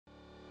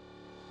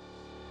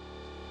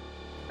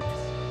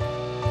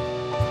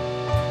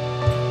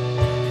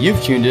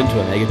You've tuned into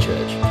Omega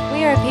Church.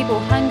 We are a people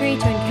hungry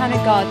to encounter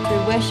God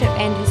through worship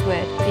and His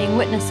Word, being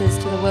witnesses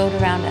to the world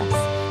around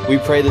us. We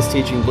pray this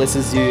teaching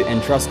blesses you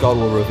and trust God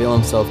will reveal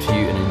Himself to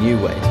you in a new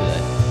way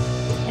today.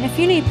 And if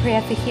you need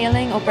prayer for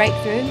healing or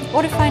breakthrough,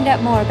 or to find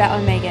out more about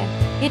Omega,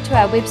 head to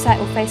our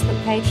website or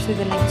Facebook page through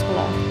the links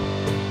below.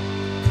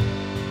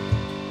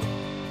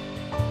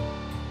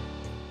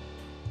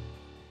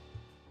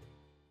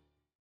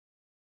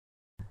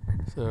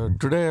 So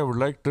today I would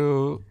like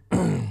to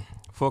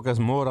focus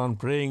more on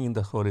praying in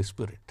the Holy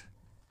Spirit.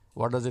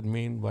 What does it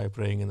mean by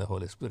praying in the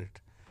Holy Spirit?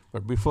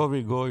 But before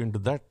we go into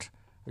that,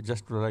 I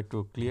just would like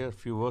to clear a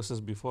few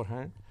verses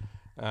beforehand,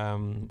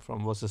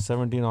 from verses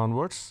 17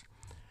 onwards,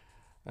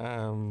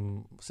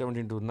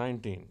 17 to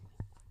 19.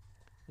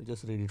 I'll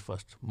just read it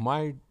first.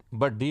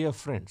 But dear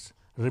friends,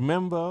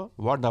 remember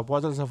what the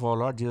apostles of our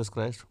Lord Jesus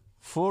Christ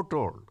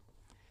foretold.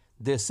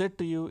 They said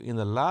to you, in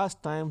the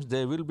last times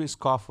there will be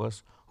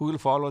scoffers who will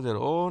follow their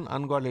own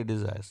ungodly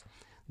desires.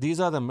 These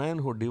are the men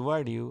who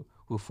divide you,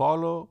 who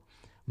follow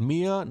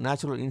mere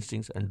natural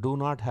instincts and do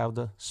not have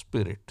the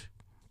Spirit.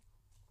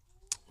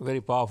 Very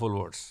powerful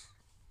words.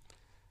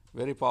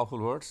 Very powerful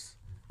words,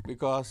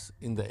 because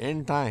in the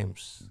end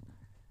times,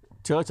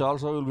 church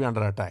also will be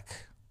under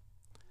attack.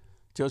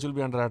 Church will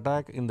be under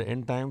attack in the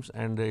end times,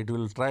 and it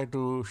will try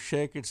to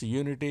shake its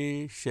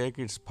unity, shake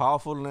its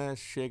powerfulness,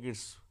 shake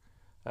its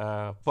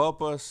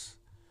purpose.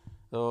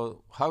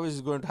 So how is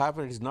it going to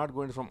happen? It is not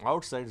going from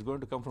outside, it's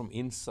going to come from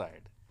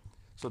inside.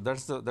 So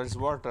that's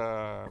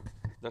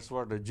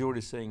what Jude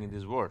is saying in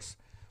these words.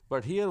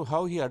 But here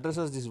how he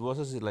addresses these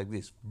verses is like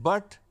this.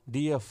 But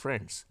dear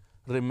friends,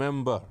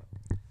 remember.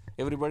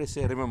 Everybody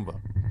say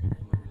remember.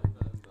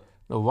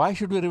 Now why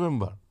should we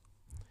remember?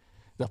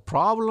 The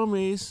problem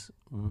is,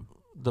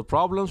 the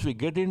problems we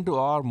get into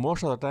are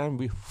most of the time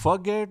we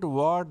forget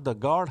what the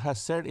God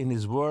has said in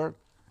His Word,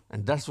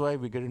 and that's why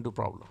we get into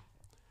problem.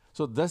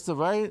 So that's the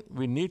why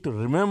we need to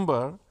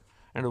remember.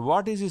 And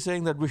what is He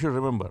saying that we should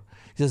remember?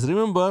 He says,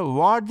 remember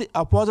what the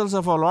apostles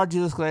of our Lord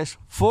Jesus Christ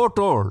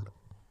foretold.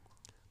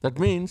 That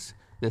means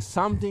there's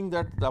something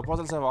that the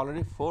apostles have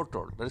already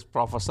foretold, that is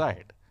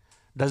prophesied.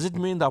 Does it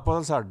mean the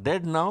apostles are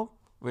dead now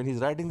when he's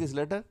writing this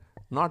letter?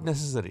 Not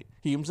necessary.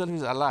 He himself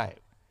is alive.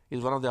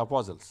 He's one of the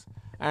apostles.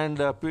 And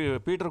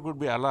Peter could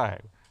be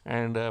alive.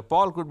 And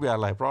Paul could be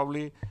alive.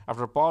 Probably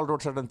after Paul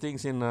wrote certain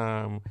things in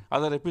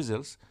other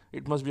epistles,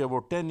 it must be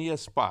about 10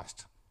 years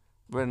past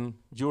when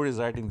Jude is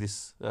writing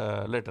this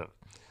letter.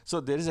 So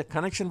there is a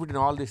connection between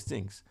all these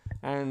things.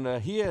 And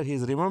here he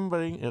is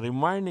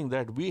reminding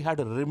that we have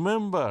to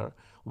remember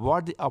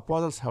what the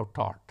apostles have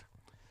taught.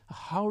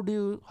 How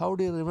do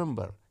you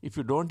remember if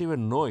you don't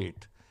even know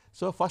it?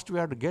 So first we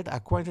have to get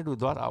acquainted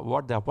with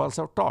what the apostles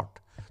have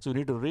taught. So you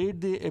need to read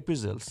the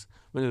epistles.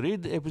 When you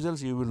read the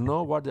epistles, you will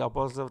know what the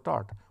apostles have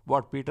taught,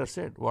 what Peter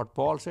said, what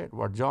Paul said,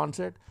 what John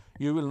said.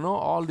 You will know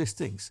all these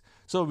things.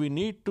 So we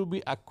need to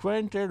be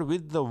acquainted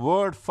with the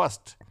Word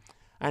first.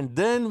 And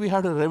then we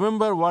have to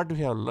remember what we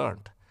have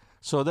learned,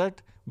 so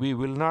that we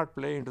will not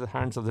play into the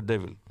hands of the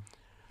devil.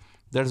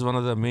 That is one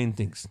of the main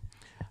things.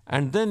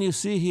 And then you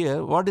see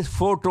here what is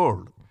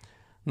foretold.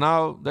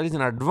 Now, that is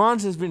in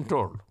advance has been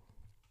told.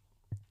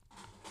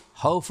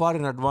 How far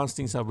in advance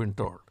things have been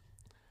told?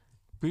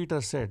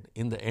 Peter said,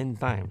 in the end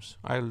times,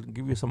 I'll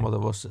give you some other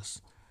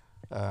verses.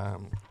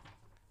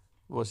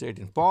 Verse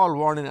 18. Paul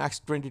warned in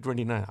Acts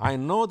 20:29, I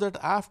know that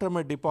after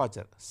my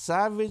departure,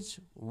 savage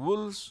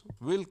wolves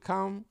will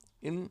come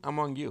in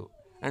among you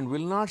and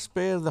will not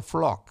spare the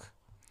flock.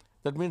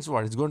 That means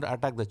what? It's going to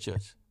attack the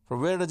church.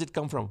 From where does it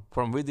come from?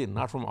 From within,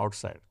 not from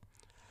outside.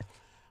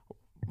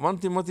 1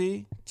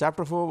 Timothy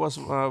chapter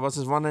 4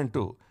 verses 1 and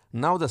 2.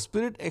 Now the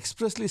Spirit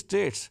expressly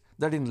states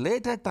that in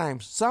later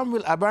times some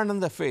will abandon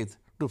the faith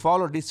to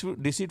follow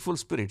deceitful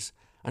spirits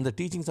and the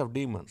teachings of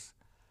demons.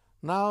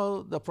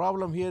 Now the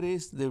problem here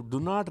is they do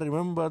not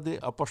remember the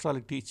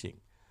apostolic teaching.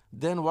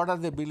 Then what are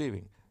they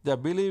believing? They are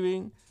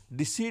believing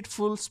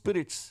deceitful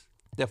spirits.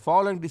 They are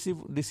following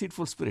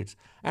deceitful spirits.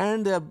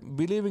 And they are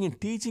believing in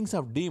teachings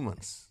of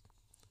demons.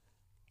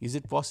 Is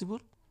it possible?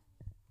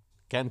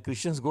 Can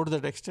Christians go to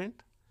that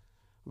extent?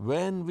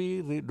 When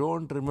we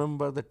don't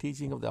remember the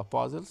teaching of the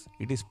apostles,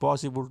 it is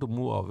possible to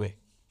move away.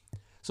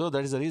 So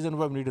that is the reason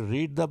why we need to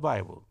read the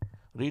Bible.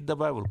 Read the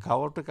Bible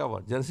cover to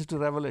cover, Genesis to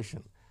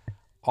Revelation.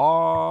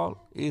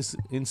 All is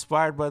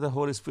inspired by the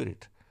Holy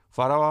Spirit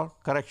for our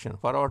correction,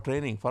 for our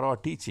training, for our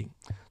teaching.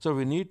 So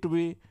we need to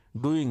be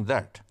doing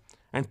that.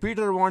 And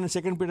Peter warned in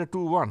 2 Peter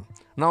 2:1.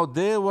 Now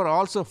there were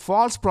also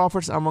false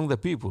prophets among the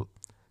people,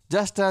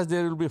 just as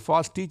there will be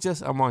false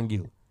teachers among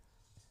you.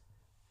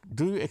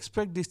 Do you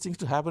expect these things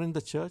to happen in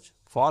the church?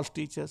 False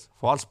teachers,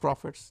 false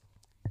prophets?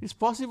 It's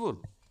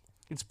possible.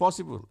 It's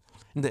possible.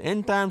 In the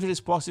end times, it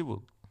is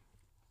possible.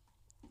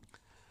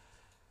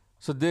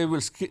 So they will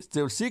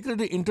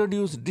secretly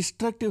introduce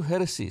destructive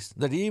heresies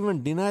that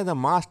even deny the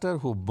master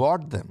who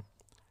bought them,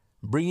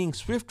 bringing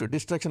swift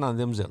destruction on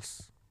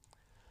themselves.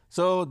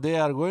 So they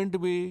are going to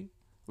be,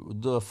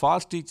 the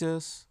false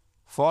teachers,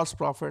 false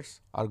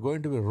prophets are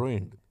going to be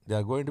ruined. They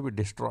are going to be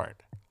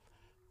destroyed.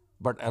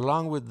 but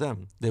along with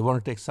them, they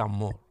want to take some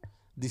more.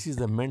 This is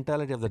the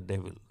mentality of the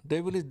devil.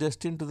 Devil is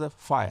destined to the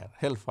fire,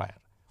 hellfire.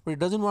 But he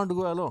doesn't want to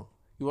go alone.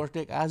 He wants to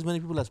take as many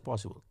people as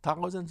possible.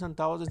 Thousands and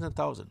thousands and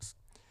thousands.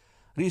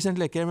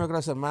 Recently, I came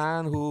across a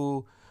man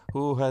who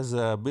has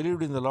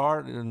believed in the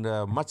Lord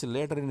much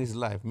later in his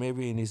life,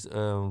 maybe in his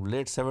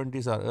late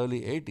 70s or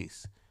early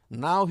 80s.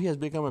 Now he has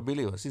become a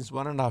believer since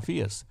 1.5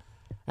 years.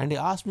 And he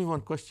asked me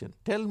one question.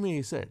 Tell me,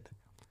 he said,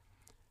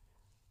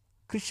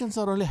 Christians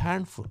are only a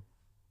handful.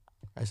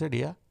 I said,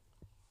 yeah.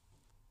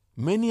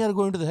 Many are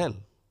going to the hell.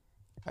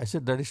 I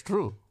said, that is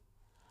true.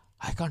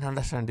 I can't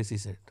understand this, he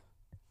said.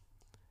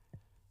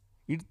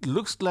 It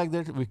looks like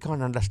that we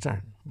can't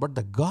understand. But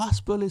the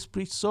gospel is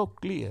preached so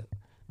clear.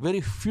 Very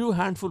few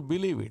handful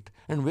believe it,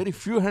 and very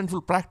few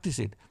handful practice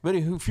it.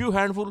 Very few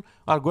handful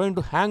are going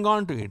to hang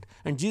on to it.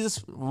 And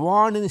Jesus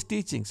warned in his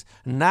teachings,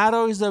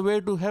 narrow is the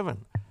way to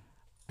heaven,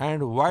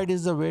 and wide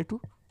is the way to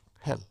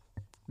hell,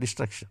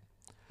 destruction.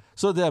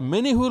 So there are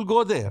many who will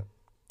go there.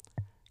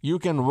 You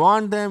can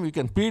warn them, you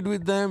can plead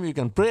with them, you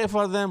can pray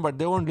for them, but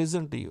they won't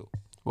listen to you.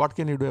 What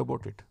can you do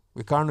about it?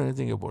 We can't do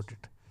anything about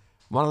it.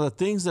 One of the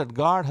things that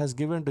God has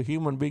given to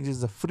human beings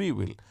is the free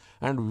will.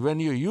 And when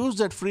you use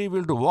that free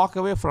will to walk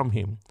away from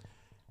Him,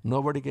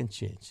 nobody can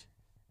change.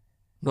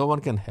 No one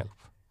can help.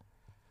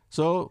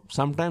 So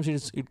sometimes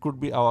it could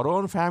be our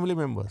own family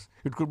members.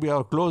 It could be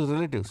our close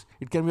relatives.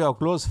 It can be our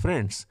close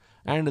friends.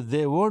 And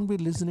they won't be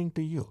listening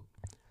to you.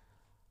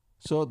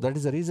 So that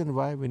is the reason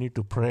why we need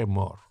to pray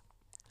more.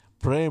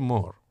 Pray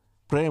more.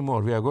 Pray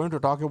more. We are going to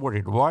talk about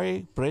it.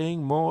 Why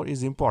praying more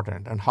is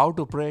important, and how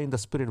to pray in the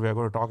Spirit. We are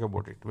going to talk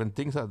about it.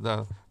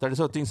 That is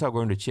how things are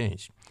going to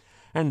change.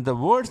 And the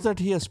words that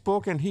he has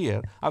spoken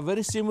here are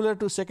very similar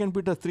to 2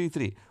 Peter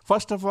 3:3.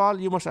 First of all,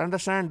 you must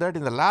understand that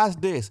in the last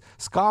days,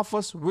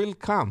 scoffers will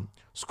come,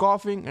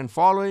 scoffing and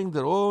following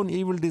their own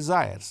evil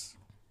desires.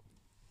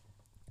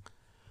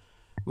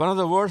 One of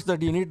the words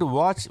that you need to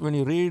watch when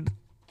you read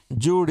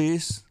Jude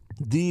is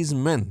these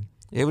men.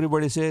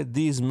 Everybody say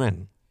these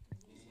men.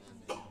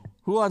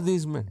 Who are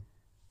these men?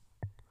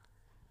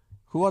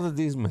 Who are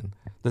these men?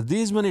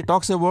 These men he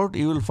talks about,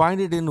 you will find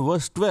it in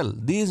verse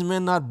 12. These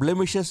men are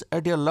blemishes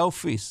at your love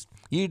feast,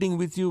 eating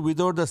with you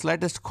without the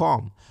slightest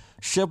qualm.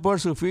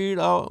 Shepherds who feed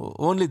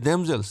only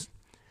themselves.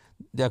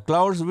 They are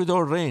clouds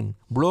without rain,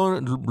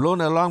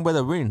 blown along by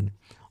the wind.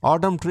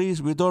 Autumn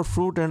trees without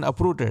fruit and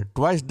uprooted,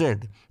 twice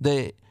dead.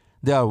 They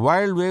are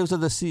wild waves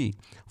of the sea,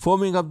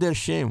 foaming up their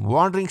shame,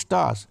 wandering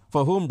stars,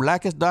 for whom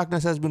blackest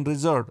darkness has been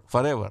reserved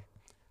forever.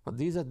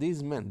 These are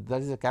these men.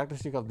 That is a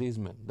characteristic of these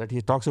men that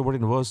he talks about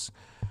in verse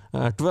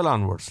 12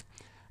 onwards.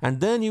 And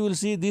then you will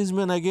see these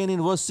men again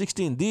in verse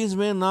 16. These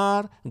men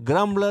are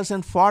grumblers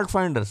and fault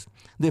finders.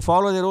 They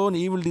follow their own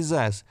evil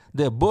desires.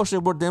 They boast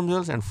about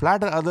themselves and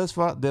flatter others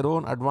for their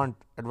own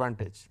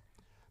advantage.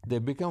 They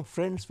become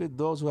friends with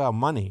those who have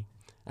money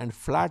and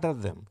flatter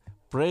them,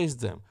 praise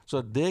them,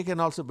 so they can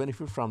also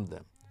benefit from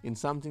them, in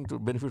something to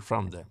benefit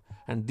from them.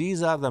 And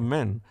these are the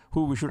men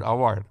who we should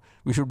avoid.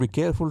 We should be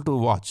careful to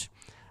watch.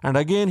 And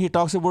again he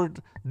talks about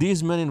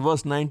these men in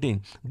verse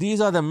 19.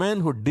 These are the men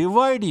who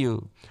divide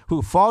you,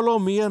 who follow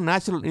mere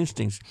natural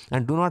instincts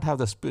and do not have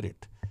the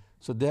Spirit.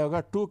 So they have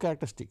got two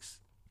characteristics.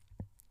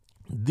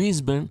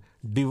 These men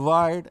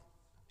divide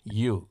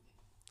you.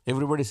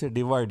 Everybody say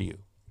divide you.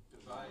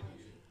 Divide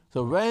you.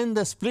 So when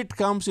the split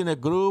comes in a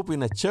group,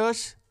 in a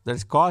church, that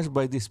is caused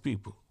by these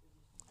people,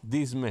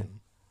 these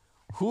men,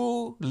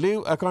 who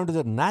live according to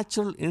their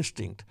natural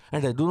instinct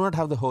and they do not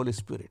have the Holy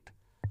Spirit.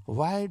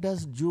 Why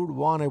does Jude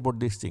warn about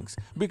these things?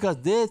 Because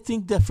they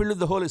think they are filled with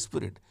the Holy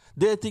Spirit.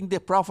 They think they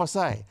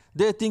prophesy.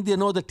 They think they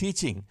know the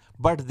teaching,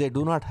 but they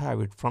do not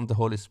have it from the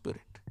Holy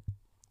Spirit.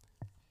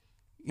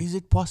 Is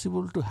it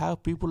possible to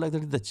have people like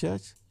that in the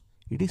church?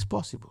 It is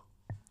possible.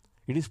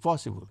 It is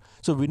possible.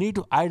 So we need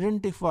to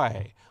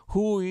identify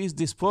who is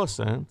this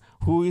person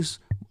who is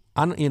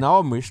in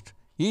our midst,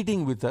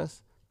 eating with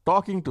us,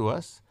 talking to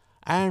us,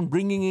 and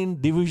bringing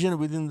in division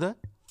within the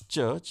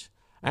church.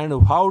 And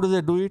how do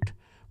they do it?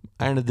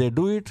 And they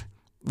do it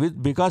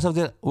because of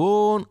their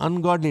own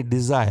ungodly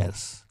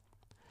desires.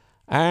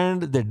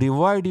 And they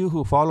divide you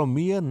who follow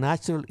mere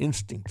natural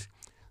instinct.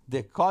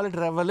 They call it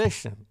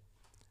revelation.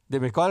 They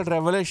may call it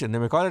revelation. They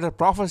may call it a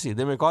prophecy.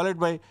 They may call it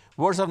by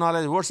words of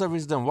knowledge, words of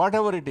wisdom,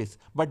 whatever it is.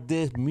 But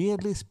they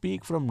merely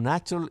speak from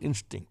natural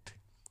instinct.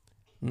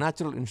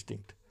 Natural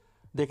instinct.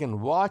 They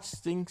can watch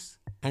things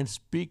and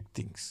speak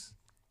things.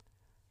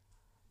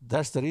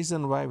 That's the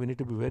reason why we need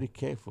to be very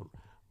careful.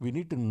 We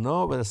need to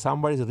know whether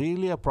somebody is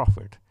really a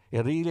prophet,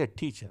 really a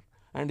teacher.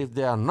 And if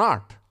they are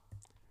not,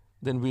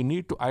 then we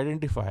need to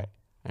identify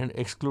and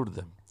exclude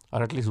them,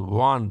 or at least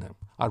warn them,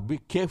 or be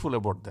careful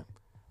about them.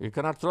 If you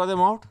cannot throw them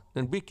out,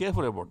 then be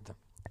careful about them.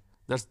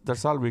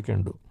 That's all we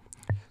can do.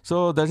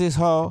 So that is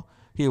how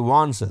he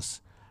warns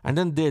us. And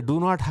then they do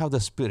not have the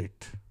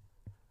Spirit.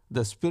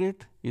 The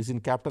Spirit is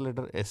in capital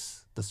letter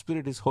S. The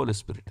Spirit is Holy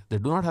Spirit. They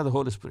do not have the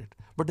Holy Spirit,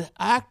 but they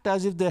act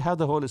as if they have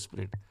the Holy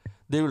Spirit.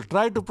 They will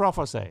try to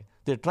prophesy.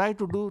 They try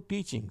to do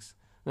teachings.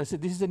 They say,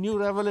 this is a new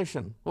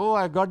revelation. Oh,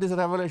 I got this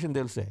revelation,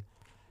 they'll say.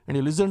 and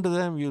you listen to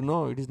them, you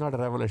know it is not a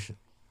revelation.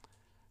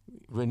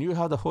 When you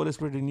have the Holy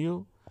Spirit in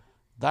you,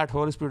 that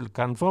Holy Spirit will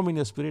confirm in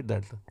your spirit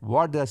that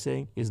what they are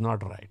saying is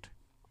not right.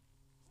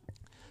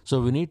 So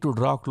we need to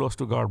draw close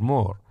to God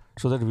more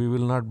so that we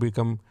will not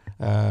become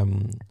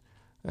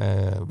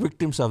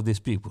victims of these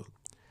people.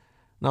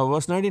 Now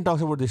verse 19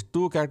 talks about these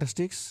two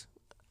characteristics.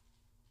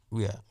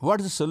 What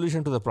is the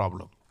solution to the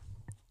problem?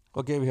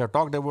 Okay, we have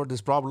talked about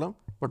this problem,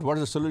 but what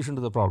is the solution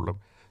to the problem?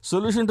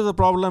 Solution to the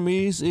problem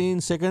is in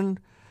 2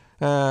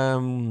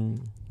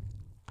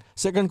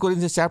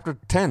 Corinthians chapter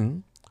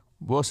 10,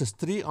 verses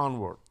 3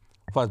 onward.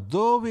 For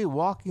though we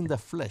walk in the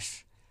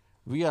flesh,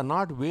 we are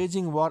not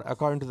waging war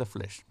according to the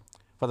flesh.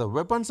 For the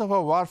weapons of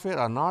our warfare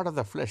are not of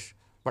the flesh,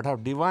 but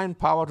have divine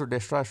power to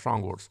destroy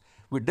strongholds.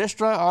 We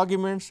destroy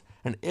arguments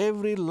and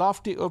every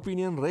lofty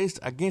opinion raised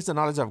against the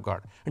knowledge of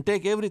God, and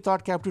take every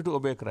thought captive to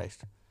obey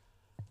Christ.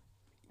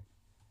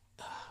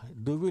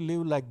 Do we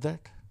live like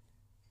that?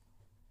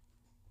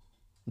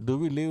 Do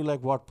we live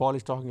like what Paul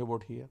is talking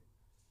about here?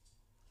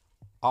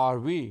 Are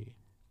we?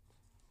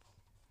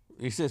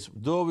 He says,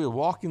 though we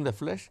walk in the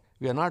flesh,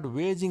 we are not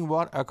waging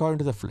war according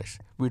to the flesh.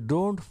 We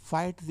don't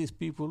fight these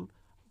people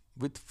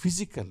with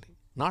physically,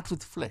 not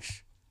with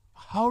flesh.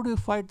 How do you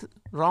fight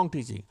wrong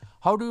teaching?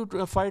 How do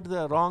you fight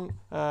the wrong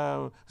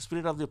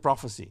spirit of the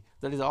prophecy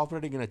that is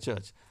operating in a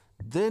church?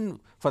 Then,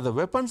 for the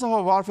weapons of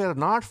our warfare are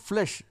not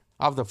flesh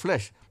of the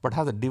flesh, but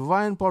have the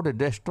divine power to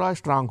destroy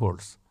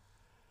strongholds.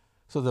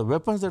 So the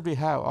weapons that we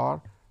have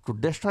are to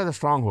destroy the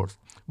strongholds.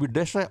 We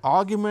destroy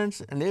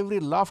arguments and every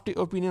lofty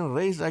opinion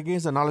raised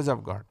against the knowledge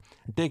of God.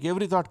 Take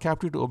every thought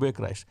captive to obey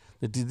Christ.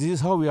 This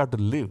is how we are to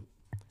live.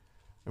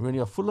 And when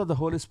you are full of the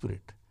Holy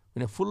Spirit,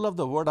 when you are full of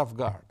the Word of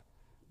God,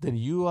 then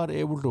you are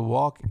able to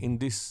walk in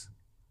this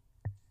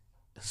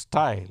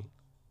style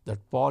that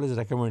Paul is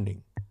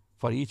recommending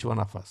for each one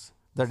of us.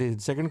 That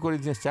is 2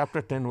 Corinthians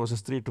chapter 10,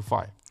 verses 3 to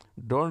 5.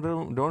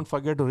 Don't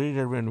forget to read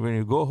it when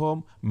you go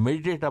home.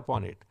 Meditate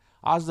upon it.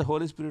 Ask the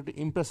Holy Spirit to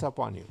impress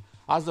upon you.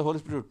 Ask the Holy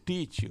Spirit to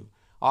teach you.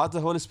 Ask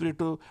the Holy Spirit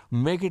to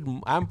make it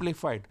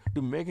amplified,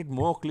 to make it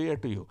more clear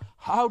to you.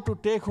 How to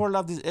take hold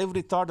of this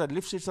every thought that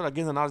lifts itself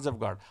against the knowledge of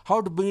God.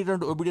 How to bring it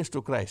unto obedience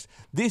to Christ.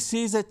 This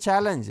is a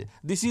challenge.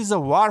 This is a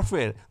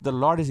warfare. The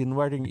Lord is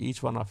inviting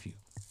each one of you.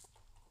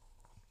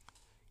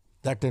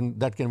 That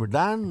can be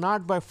done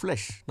not by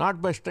flesh,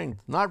 not by strength,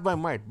 not by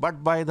might,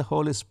 but by the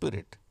Holy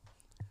Spirit.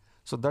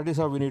 So that is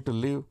how we need to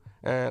live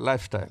a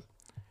lifestyle.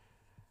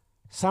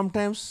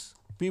 Sometimes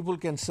people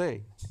can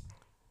say,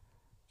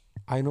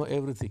 I know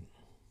everything.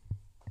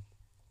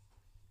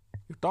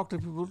 You talk to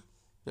people,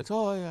 they say,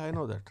 oh, yeah, I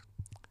know that.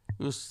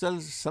 You sell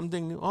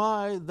something new,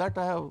 that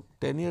I have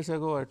 10 years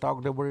ago, I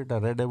talked about it, I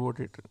read about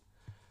it.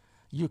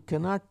 You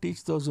cannot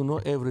teach those who know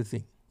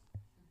everything.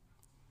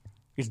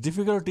 It's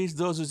difficult to teach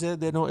those who say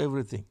they know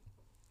everything.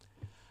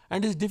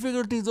 And it's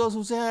difficult to teach those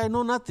who say, I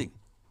know nothing.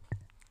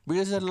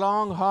 Because it's a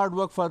long, hard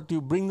work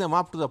to bring them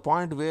up to the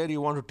point where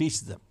you want to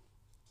teach them.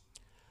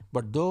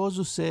 But those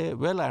who say,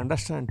 well, I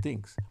understand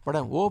things, but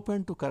I'm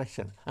open to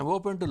correction, I'm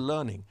open to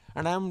learning,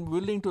 and I'm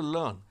willing to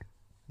learn,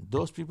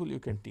 those people you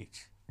can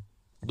teach.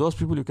 Those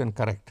people you can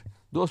correct.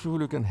 Those people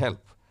you can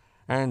help.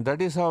 And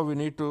that is how we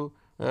need to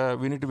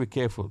be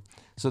careful.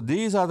 So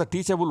these are the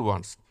teachable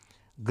ones.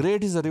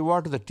 Great is the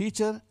reward to the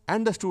teacher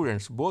and the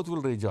students. Both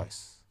will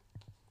rejoice.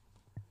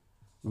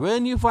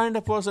 When you find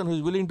a person who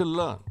is willing to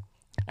learn,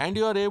 and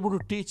you are able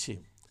to teach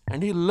him,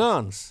 and he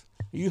learns,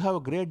 you have a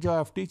great joy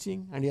of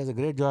teaching, and he has a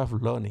great joy of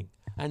learning.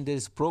 And there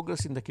is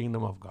progress in the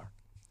kingdom of God.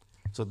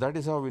 So that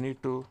is how we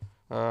need to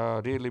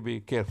really be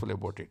careful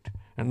about it.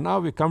 And now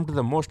we come to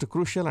the most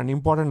crucial and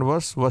important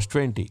verse, verse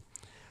 20.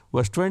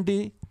 Verse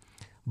 20,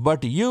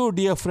 but you,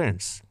 dear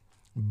friends,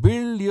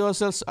 build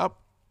yourselves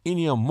up in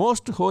your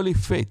most holy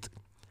faith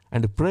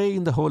and pray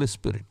in the Holy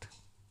Spirit.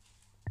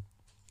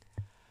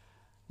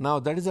 Now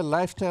that is a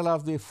lifestyle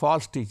of the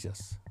false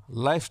teachers,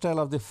 lifestyle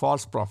of the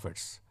false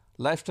prophets,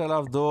 lifestyle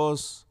of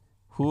those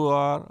who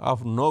are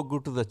of no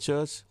good to the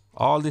church.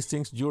 All these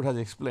things Jude has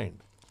explained.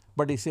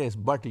 But he says,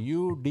 but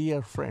you,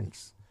 dear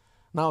friends.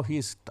 Now he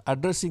is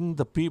addressing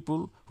the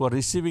people who are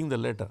receiving the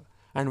letter.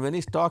 And when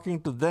he's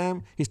talking to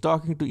them, he's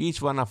talking to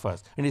each one of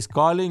us. And he's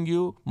calling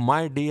you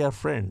my dear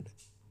friend.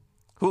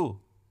 Who?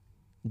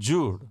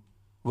 Jude.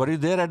 Were you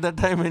there at that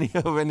time when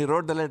he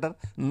wrote the letter?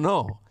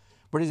 No.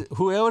 But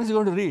whoever is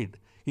going to read,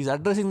 he's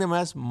addressing them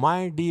as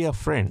my dear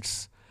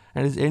friends.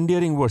 And his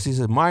endearing words, he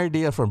says, my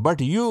dear friend,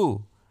 but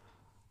you.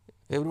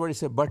 Everybody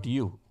say, but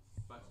you.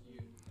 But you.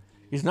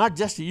 It's not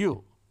just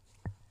you,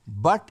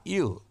 but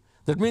you.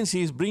 That means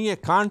he is bringing a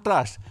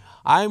contrast.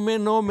 I may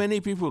know many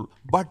people,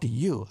 but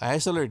you, I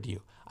isolate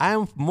you. I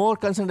am more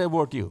concerned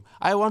about you.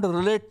 I want to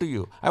relate to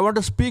you. I want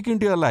to speak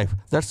into your life.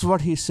 That's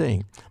what he's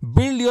saying.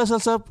 Build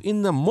yourselves up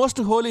in the most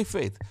holy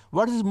faith.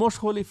 What is most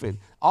holy faith?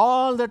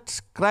 All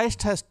that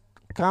Christ has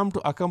come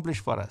to accomplish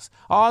for us.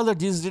 All that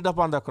Jesus did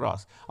upon the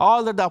cross.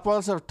 All that the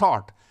apostles have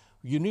taught.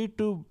 You need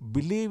to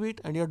believe it,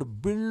 and you have to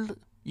build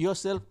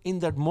yourself in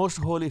that most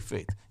holy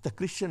faith, the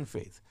Christian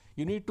faith.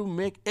 You need to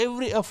make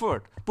every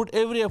effort, put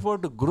every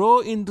effort to grow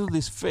into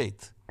this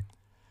faith.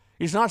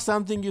 It's not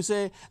something you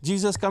say,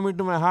 Jesus come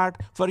into my heart,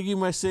 forgive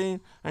my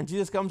sin, and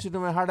Jesus comes into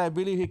my heart, I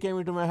believe he came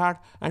into my heart,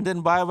 and then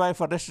bye-bye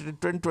for the rest of the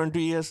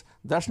 20 years.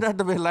 That's not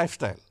the way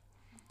lifestyle.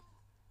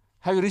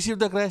 Have you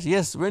received the Christ?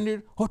 Yes. When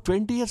did?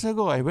 20 years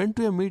ago, I went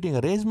to a meeting, I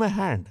raised my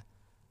hand.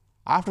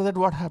 After that,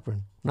 what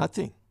happened?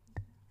 Nothing.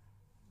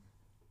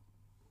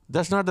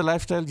 That's not the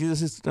lifestyle Jude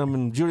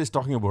is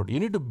talking about. You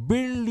need to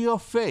build your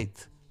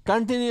faith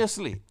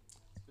continuously,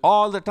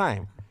 all the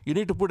time. You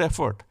need to put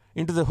effort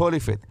into the holy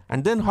faith.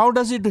 And then how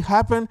does it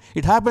happen?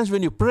 It happens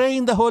when you pray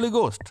in the Holy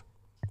Ghost.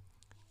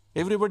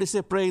 Everybody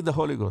say, pray in the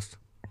Holy Ghost.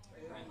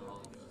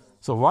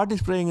 So what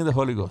is praying in the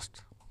Holy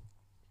Ghost?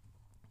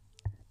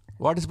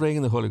 What is praying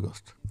in the Holy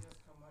Ghost?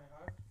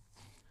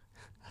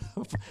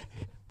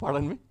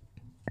 Pardon me?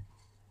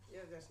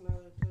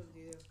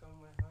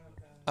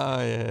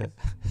 Yeah.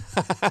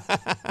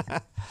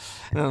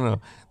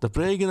 No. The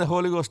praying in the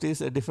Holy Ghost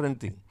is a different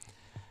thing.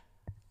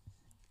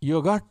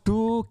 You got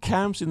two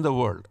camps in the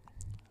world.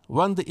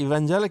 One, the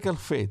evangelical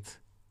faith.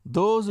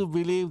 Those who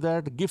believe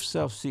that gifts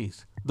have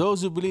ceased.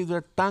 Those who believe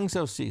that tongues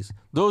have ceased.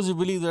 Those who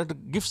believe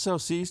that gifts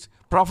have ceased,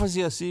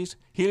 prophecy has ceased,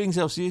 healings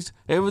have ceased,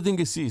 everything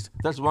is ceased.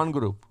 That's one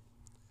group.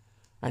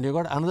 And you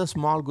got another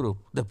small group,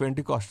 the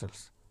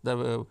Pentecostals,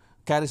 the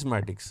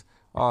charismatics,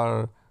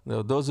 or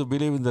those who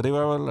believe in the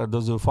revival, or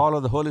those who follow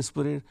the Holy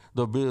Spirit,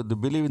 they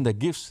believe in the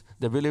gifts,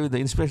 they believe in the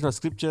inspiration of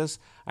scriptures,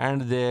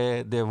 and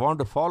they want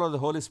to follow the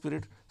Holy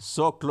Spirit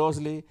so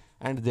closely,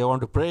 and they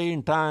want to pray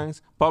in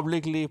tongues,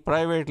 publicly,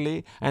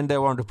 privately, and they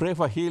want to pray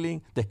for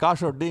healing, they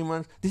cast out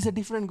demons. This is a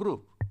different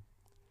group.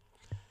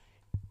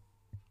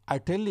 I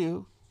tell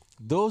you,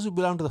 those who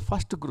belong to the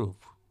first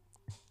group,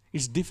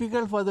 it's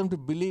difficult for them to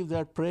believe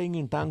that praying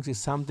in tongues is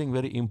something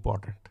very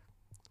important.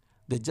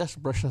 They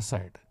just brush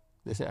aside.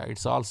 They say,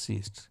 it's all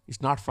ceased.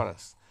 It's not for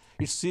us.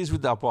 It's ceased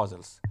with the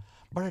apostles.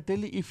 But I tell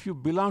you, if you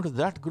belong to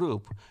that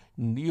group,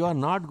 you are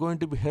not going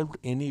to be helped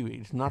anyway.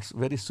 It's not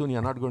very soon, you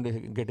are not going to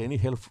get any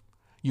help.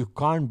 You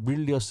can't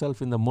build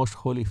yourself in the most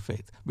holy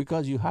faith,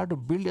 because you have to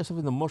build yourself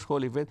in the most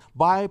holy faith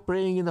by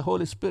praying in the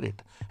Holy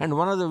Spirit. And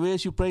one of the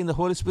ways you pray in the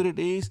Holy Spirit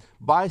is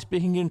by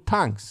speaking in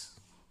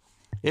tongues.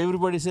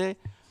 Everybody say,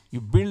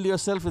 you build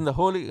yourself in the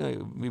holy,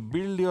 you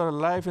build your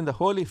life in the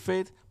holy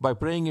faith by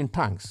praying in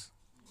tongues.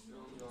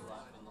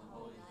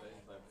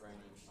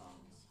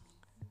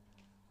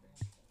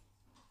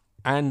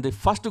 And the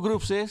first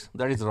group says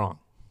that is wrong.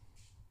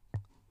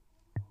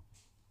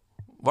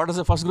 What does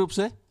the first group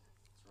say?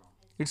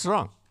 It's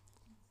wrong.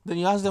 Then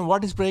you ask them,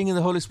 what is praying in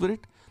the Holy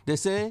Spirit? They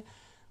say,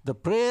 the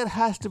prayer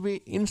has to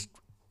be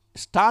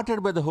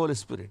started by the Holy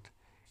Spirit.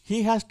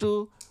 He has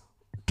to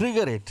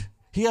trigger it.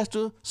 He has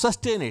to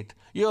sustain it.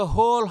 Your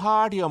whole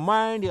heart, your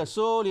mind, your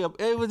soul,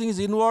 everything is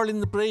involved in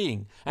the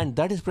praying. And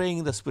that is praying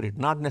in the Spirit,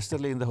 not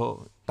necessarily in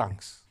the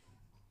tongues.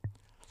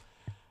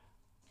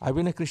 I've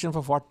been a Christian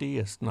for 40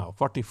 years now,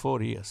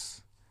 44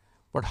 years.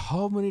 But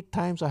how many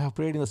times I have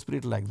prayed in the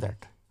Spirit like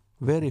that?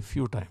 Very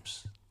few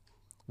times.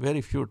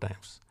 Very few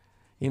times.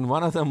 In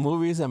one of the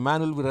movies, a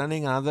man will be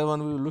running, another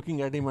one will be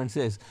looking at him and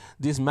says,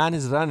 this man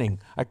is running.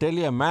 I tell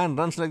you, a man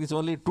runs like this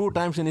only 2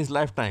 times in his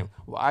lifetime.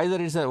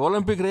 Either it's an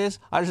Olympic race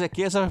or it's a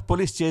case of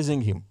police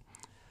chasing him.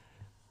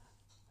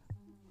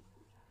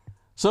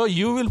 So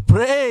you will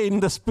pray in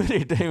the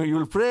Spirit. You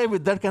will pray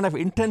with that kind of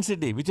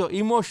intensity, with your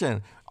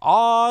emotion.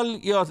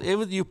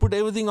 You put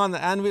everything on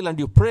the anvil and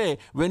you pray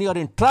when you are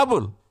in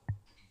trouble.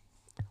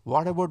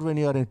 What about when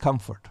you are in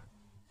comfort?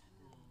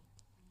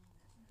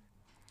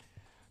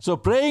 So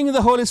praying in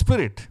the Holy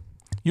Spirit,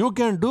 you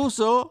can do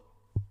so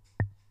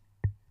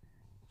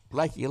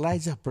like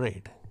Elijah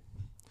prayed.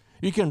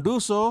 You can do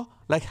so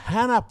like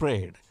Hannah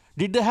prayed.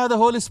 Did they have the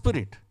Holy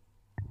Spirit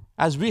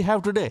as we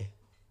have today?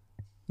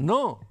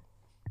 No.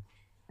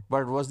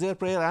 But was their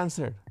prayer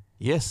answered?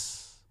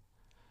 Yes.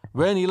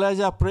 When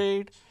Elijah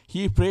prayed,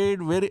 he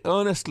prayed very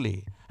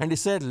earnestly. And he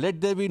said,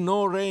 let there be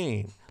no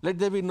rain. Let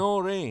there be no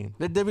rain.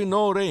 Let there be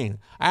no rain.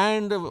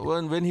 And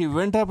when he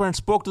went up and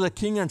spoke to the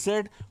king and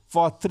said,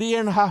 for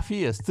 3.5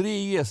 years, 3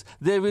 years,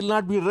 there will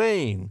not be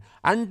rain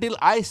until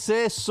I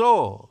say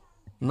so.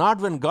 Not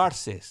when God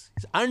says.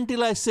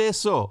 Until I say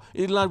so,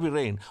 it will not be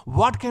rain.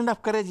 What kind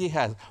of courage he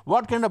has?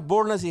 What kind of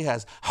boldness he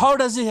has? How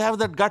does he have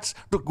that guts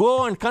to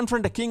go and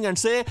confront the king and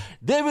say,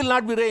 there will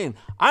not be rain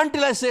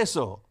until I say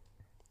so?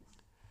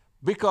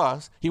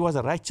 Because he was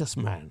a righteous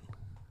man.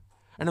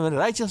 And when a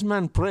righteous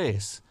man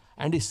prays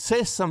and he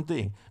says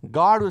something,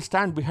 God will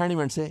stand behind him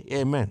and say,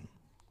 amen.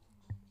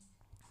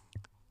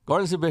 God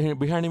will stand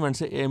behind him and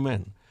say,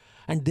 amen.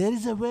 And there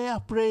is a way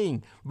of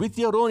praying with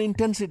your own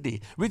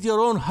intensity, with your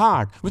own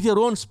heart, with your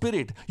own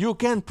spirit. You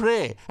can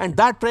pray, and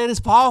that prayer is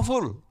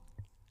powerful.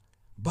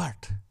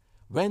 But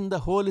when the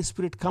Holy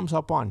Spirit comes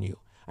upon you,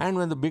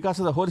 and because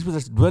of the Holy Spirit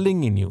is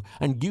dwelling in you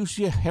and gives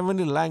you a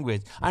heavenly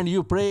language, and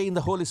you pray in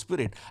the Holy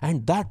Spirit,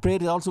 and that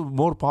prayer is also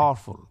more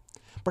powerful.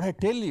 But I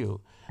tell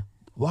you,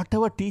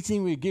 whatever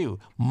teaching we give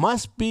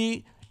must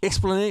be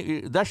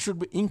that should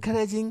be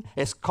encouraging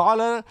a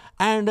scholar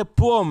and a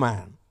poor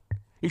man.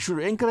 It should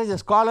encourage a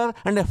scholar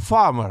and a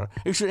farmer.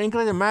 It should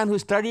encourage a man who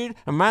studied,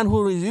 a man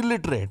who is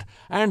illiterate.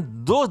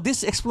 And though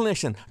this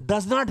explanation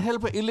does not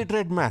help an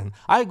illiterate man,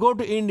 I go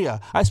to India,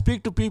 I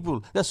speak to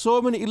people. There are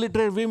so many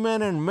illiterate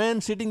women and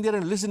men sitting there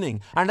and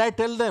listening. And I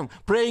tell them,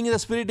 praying in the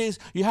Spirit is,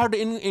 you have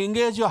to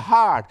engage your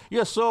heart,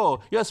 your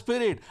soul, your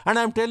spirit. And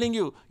I'm telling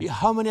you,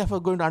 how many of us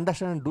are going to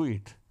understand and do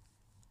it?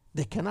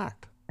 They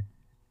cannot.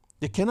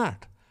 They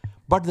cannot.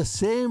 But the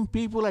same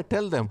people, I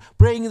tell them,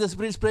 praying in the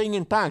Spirit is praying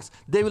in tongues.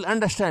 They will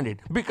understand it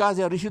because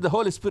they have received the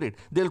Holy Spirit.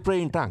 They will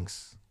pray in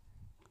tongues.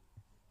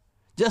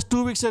 Just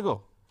 2 weeks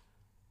ago,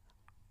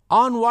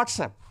 on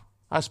WhatsApp,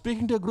 I was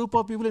speaking to a group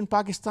of people in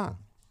Pakistan.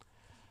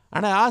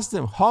 And I asked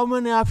them, how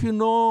many of you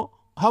know,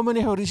 how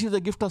many have received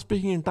the gift of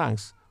speaking in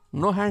tongues?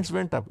 No hands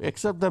went up,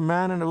 except the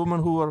man and a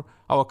woman who were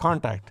our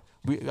contact.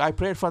 I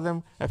prayed for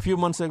them a few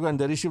months ago and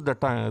they received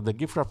the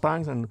gift of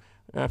tongues and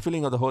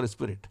filling of the Holy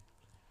Spirit.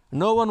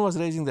 No one was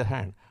raising their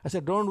hand. I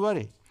said, don't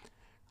worry.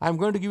 I'm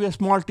going to give you a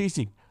small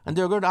teaching. And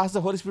they are going to ask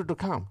the Holy Spirit to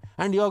come.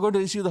 And you are going to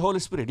receive the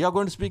Holy Spirit. You are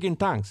going to speak in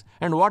tongues.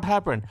 And what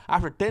happened?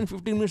 After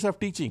 10-15 minutes of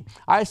teaching,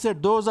 I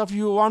said, those of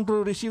you who want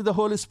to receive the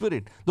Holy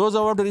Spirit, those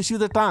who want to receive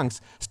the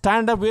tongues,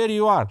 stand up where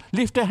you are,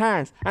 lift your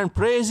hands and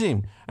praise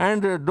Him.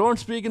 And don't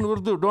speak in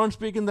Urdu. Don't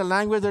speak in the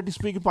language that you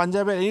speak in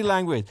Punjabi or any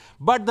language.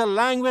 But the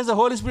language the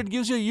Holy Spirit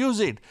gives you, use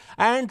it.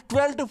 And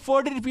 12 to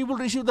 40 people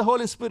received the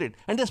Holy Spirit.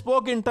 And they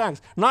spoke in tongues.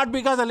 Not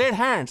because I laid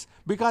hands,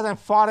 because I'm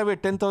far away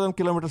 10,000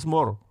 kilometers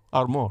more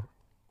or more.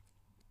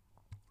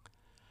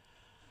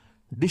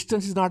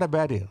 Distance is not a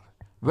barrier.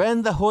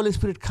 When the Holy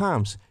Spirit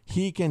comes,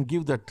 He can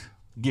give that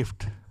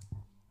gift.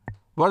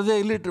 Were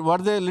they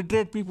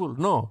literate people?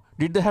 No.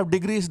 Did they have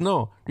degrees?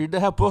 No. Did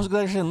they have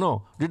post-graduation?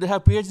 No. Did they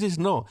have PhDs?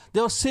 No.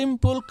 They were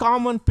simple,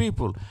 common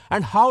people.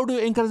 And how do you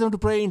encourage them to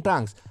pray in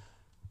tongues?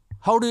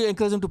 How do you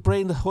encourage them to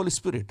pray in the Holy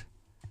Spirit?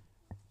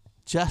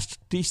 Just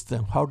teach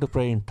them how to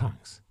pray in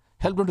tongues.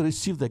 Help them to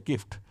receive the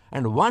gift.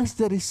 And once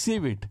they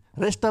receive it,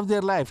 rest of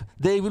their life,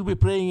 they will be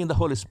praying in the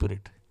Holy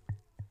Spirit.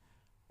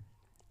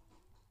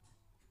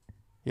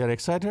 You are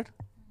excited?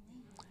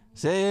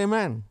 Say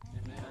amen.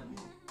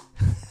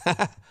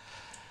 Amen.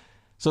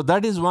 So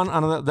that is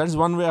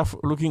one way of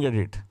looking at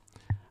it.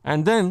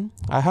 And then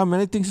I have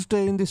many things to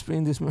say in this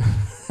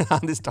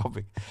on this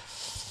topic.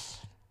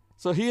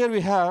 So here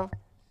we have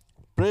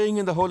praying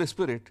in the Holy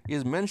Spirit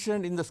is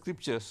mentioned in the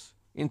scriptures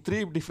in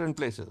 3 different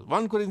places.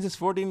 1 Corinthians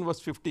 14 verse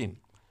 15.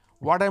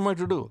 What am I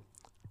to do?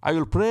 I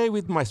will pray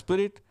with my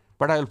spirit,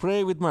 but I will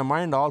pray with my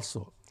mind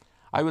also.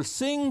 I will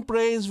sing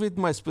praise with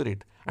my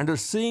spirit and will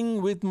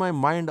sing with my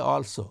mind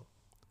also.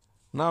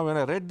 Now when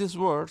I read these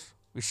words,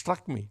 it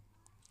struck me.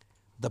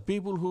 The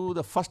people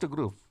the first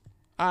group,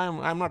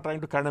 I'm not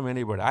trying to condemn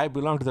anybody. I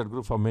belonged to that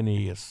group for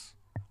many years.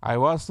 I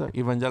was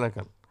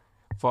evangelical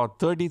for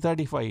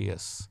 35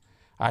 years.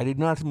 I did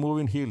not move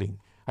in healing.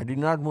 I did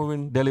not move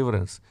in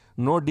deliverance.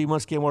 No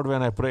demons came out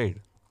when I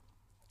prayed.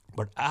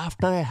 But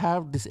after I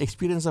have this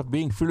experience of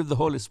being filled with the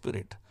Holy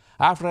Spirit,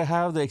 after I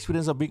have the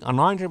experience of being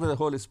anointed by the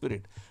Holy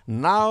Spirit,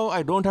 now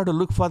I don't have to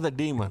look for the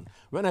demon.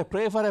 When I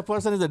pray for a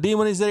person, if the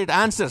demon is there, it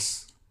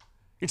answers.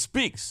 It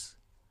speaks.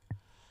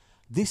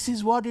 This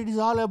is what it is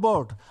all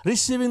about.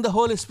 Receiving the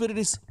Holy Spirit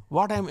is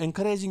what I'm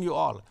encouraging you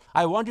all.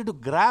 I want you to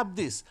grab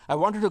this. I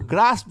want you to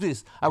grasp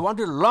this. I want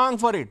you to long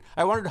for it.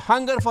 I want you to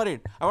hunger for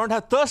it. I want to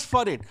have thirst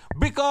for it.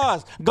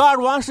 Because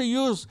God wants to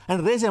use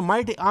and raise a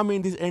mighty army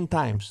in these end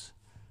times.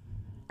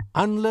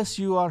 Unless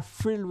you are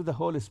filled with the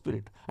Holy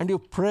Spirit and you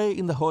pray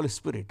in the Holy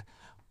Spirit,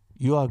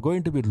 you are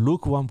going to be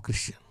lukewarm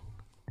Christian.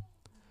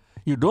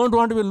 You don't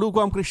want to be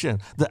lukewarm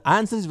Christian. The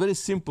answer is very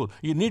simple.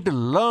 You need to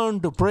learn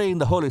to pray in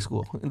the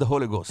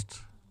Holy Ghost.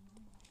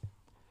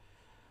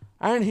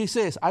 And he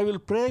says, I will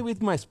pray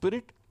with my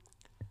spirit,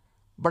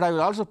 but I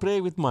will also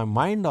pray with my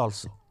mind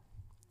also.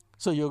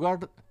 So you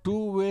got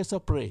 2 ways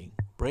of praying.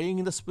 Praying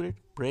in the spirit,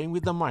 praying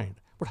with the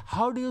mind. But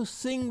how do you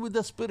sing with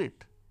the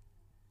spirit?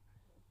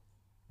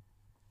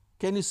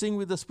 Can you sing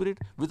with the Spirit?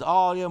 With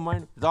all your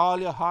mind, with all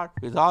your heart,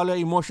 with all your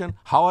emotion?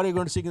 How are you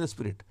going to sing in the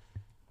Spirit?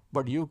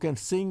 But you can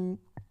sing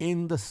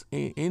in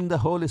the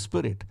Holy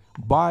Spirit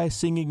by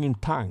singing in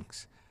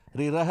tongues.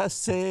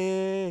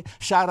 Rirahase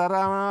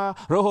shararama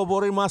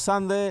rohoborima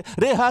sande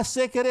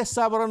rehase kere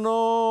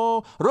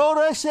sabrano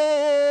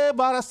rorese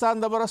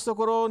barasanda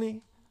barastokoroni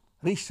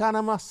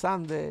rishanama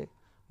sande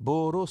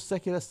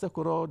borose kere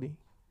stakoroni.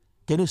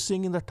 Can you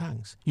sing in the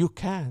tongues? You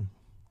can.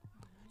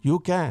 You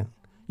can.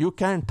 You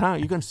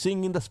can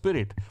sing in the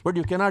Spirit, but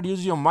you cannot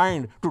use your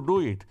mind to do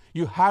it.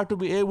 You have to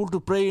be able to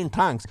pray in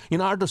tongues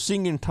in order to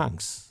sing in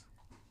tongues.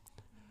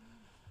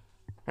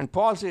 And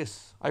Paul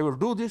says, I will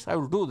do this, I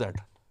will do that.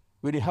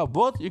 When you have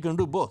both, you can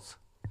do both.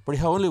 But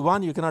if you have only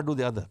one, you cannot do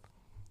the other.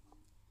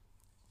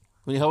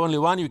 When you have only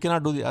one, you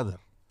cannot do the other.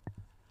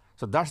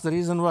 So that's the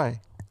reason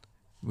why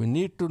we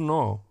need to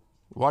know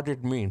what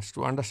it means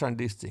to understand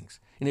these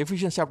things. In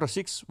Ephesians chapter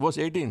 6, verse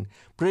 18,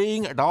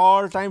 praying at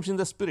all times in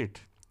the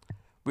Spirit,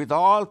 with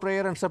all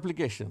prayer and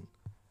supplication,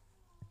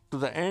 to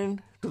that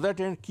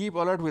end, keep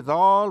alert with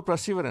all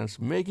perseverance,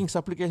 making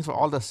supplications for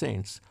all the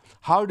saints.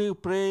 How do you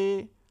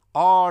pray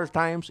all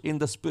times in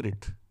the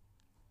Spirit.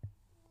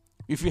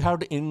 If you have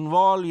to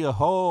involve your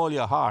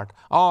heart,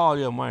 all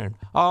your mind,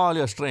 all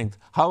your strength,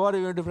 how are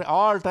you going to pray?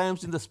 All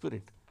times in the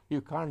Spirit.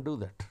 You can't do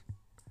that.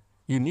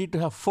 You need to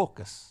have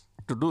focus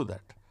to do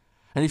that.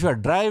 And if you are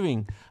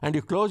driving and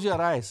you close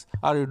your eyes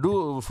or you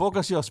do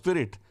focus your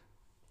spirit,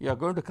 you are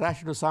going to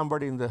crash into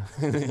somebody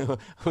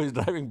who is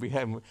driving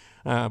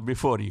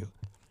before you.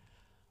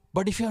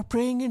 But if you are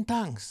praying in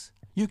tongues,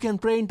 you can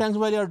pray in tongues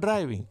while you are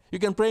driving. You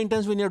can pray in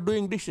tongues when you are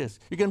doing dishes.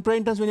 You can pray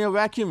in tongues when you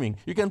are vacuuming.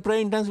 You can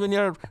pray in tongues when you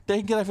are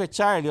taking care of a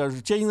child. You are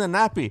changing the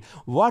nappy.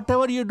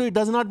 Whatever you do, it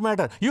does not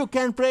matter. You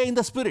can pray in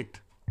the Spirit.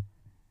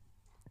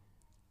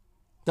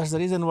 That's the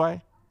reason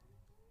why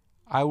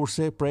I would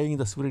say praying in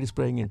the Spirit is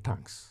praying in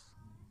tongues.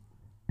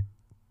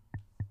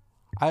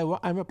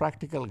 I'm a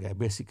practical guy,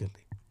 basically.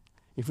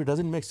 If it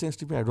doesn't make sense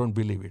to me, I don't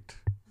believe it.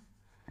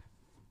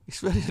 It's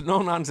very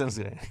no-nonsense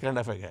kind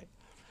of a guy.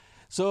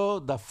 So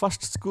the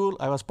first school,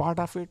 I was part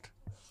of it,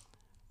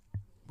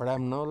 but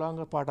I'm no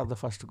longer part of the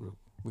first group,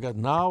 because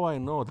now I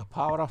know the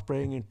power of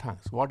praying in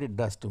tongues, what it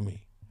does to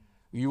me.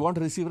 You want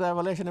to receive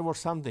revelation about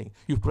something,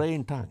 you pray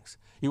in tongues.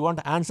 You want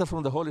to answer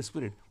from the Holy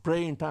Spirit,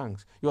 pray in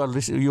tongues. You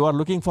are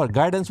looking for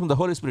guidance from the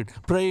Holy Spirit,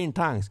 pray in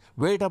tongues.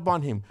 Wait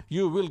upon Him.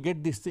 You will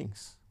get these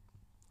things.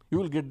 You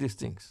will get these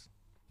things.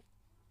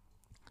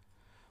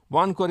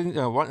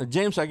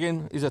 James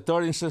again is a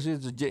third instance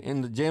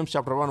in James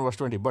chapter 1 verse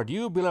 20. But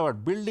you,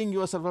 beloved, building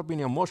yourself up in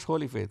your most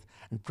holy faith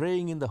and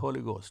praying in the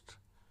Holy Ghost.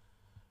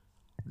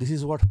 This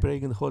is what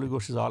praying in the Holy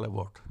Ghost is all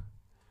about.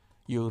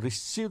 You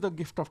receive the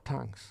gift of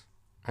tongues,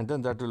 and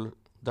then that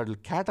will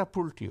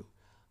catapult you,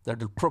 that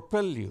will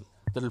propel you,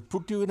 that will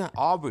put you in an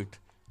orbit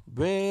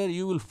where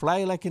you will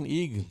fly like an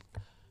eagle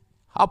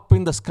up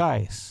in the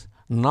skies,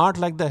 not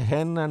like the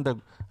hen and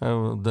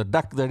the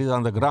duck that is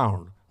on the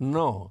ground.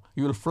 No,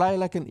 you will fly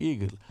like an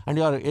eagle, and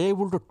you are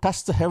able to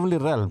touch the heavenly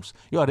realms.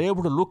 You are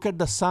able to look at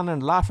the sun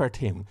and laugh at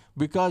him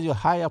because you are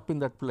high up in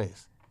that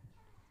place.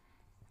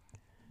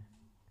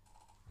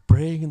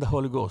 Praying in the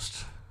Holy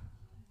Ghost.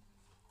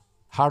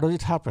 How does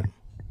it happen?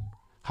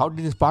 How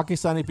did these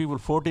Pakistani people,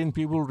 14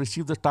 people,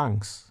 receive the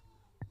tongues?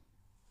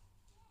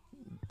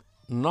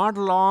 Not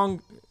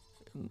long,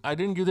 I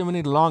didn't give them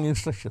any long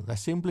instructions. I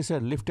simply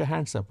said, lift your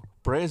hands up.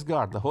 Praise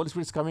God. The Holy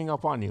Spirit is coming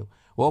upon you.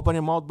 Open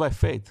your mouth by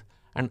faith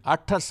and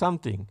utter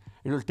something.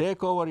 It will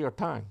take over your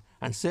tongue.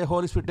 And say,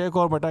 Holy Spirit, take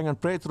over my tongue and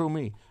pray through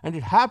me. And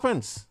it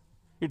happens.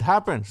 It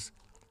happens.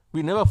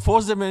 We never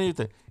force them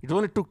anything. It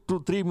only took 2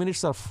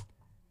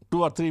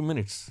 or 3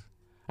 minutes.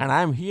 And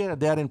I am here,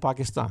 they are in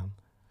Pakistan.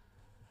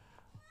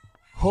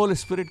 Holy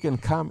Spirit can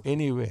come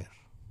anywhere.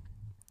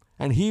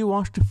 And He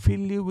wants to fill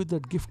you with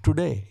that gift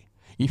today.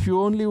 If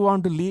you only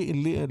want to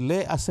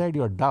lay aside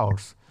your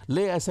doubts,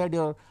 lay aside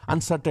your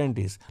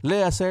uncertainties,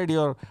 lay aside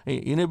your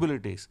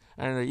inabilities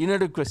and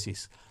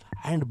inadequacies,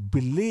 and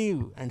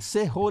believe and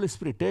say, Holy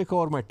Spirit, take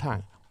over my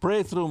tongue.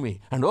 Pray through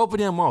me and open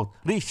your mouth.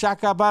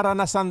 Shaka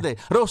barana sande,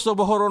 roso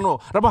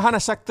bohorono, rabahana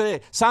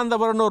sakte, sanda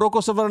barano,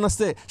 rokoso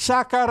baranaste,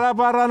 shaka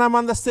rabarana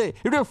mandaste.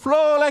 It will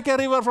flow like a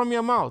river from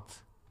your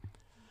mouth.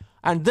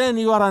 And then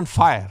you are on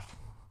fire.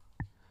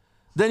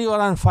 Then you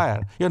are on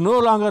fire. You are no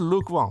longer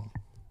lukewarm.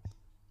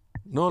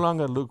 No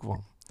longer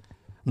lukewarm.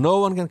 No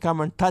one can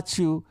come and touch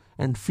you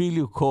and feel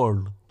you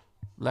cold,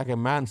 like a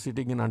man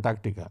sitting in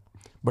Antarctica.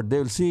 But they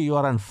will see you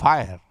are on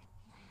fire.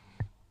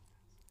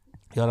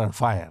 You are on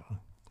fire.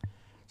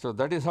 So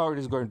that is how it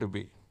is going to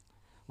be.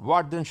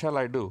 What then shall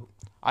I do?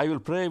 I will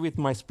pray with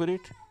my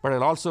spirit, but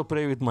I'll also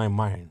pray with my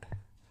mind.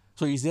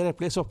 So is there a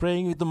place of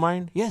praying with the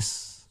mind?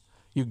 Yes.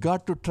 You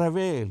got to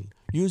travail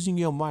using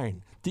your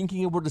mind,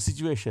 thinking about the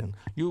situation.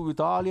 You, with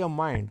all your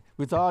mind,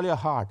 with all your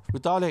heart,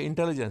 with all your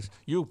intelligence,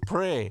 you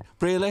pray.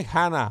 Pray like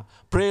Hannah.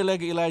 Pray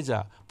like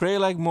Elijah. Pray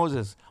like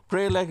Moses.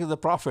 Pray like the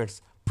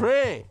prophets.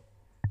 Pray.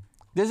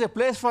 There's a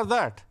place for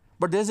that.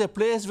 But there's a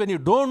place when you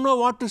don't know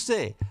what to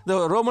say.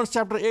 The Romans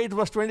chapter 8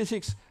 verse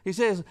 26, he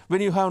says, when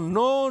you have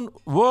known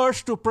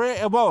words to pray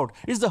about,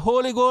 it's the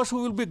Holy Ghost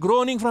who will be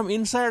groaning from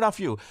inside of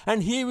you,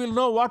 and He will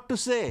know what to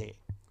say.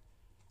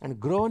 And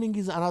groaning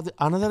is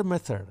another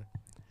method.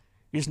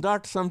 It's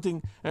not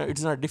something,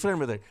 it's not a different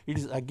method. It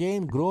is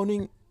again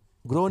groaning.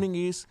 Groaning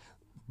is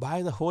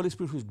by the Holy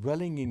Spirit who is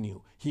dwelling in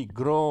you. He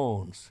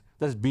groans.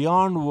 That's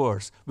beyond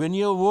words. When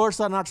your words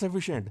are not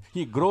sufficient,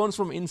 He groans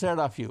from inside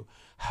of you.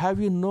 Have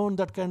you known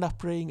that kind of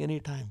praying any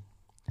time?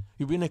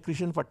 You've been a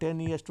Christian for 10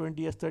 years,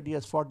 20 years, 30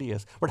 years, 40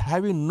 years. But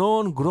have you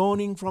known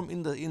groaning from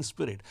in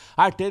spirit?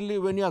 I tell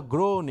you, when you are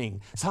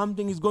groaning,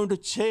 something is going to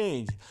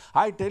change.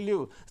 I tell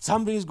you,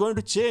 something is going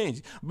to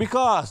change.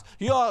 Because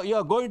you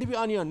are going to be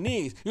on your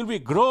knees. You'll be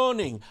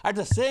groaning. At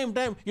the same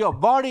time, your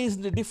body is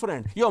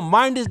different. Your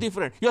mind is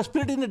different. Your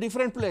spirit is in a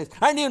different place.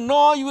 And you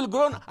know you will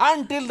groan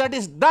until that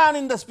is done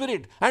in the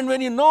spirit. And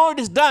when you know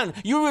it is done,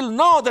 you will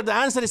know that the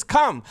answer is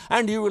come.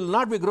 And you will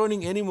not be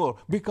groaning anymore.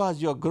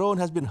 Because your groan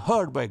has been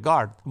heard by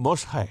God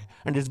Most High,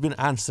 and it's been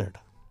answered.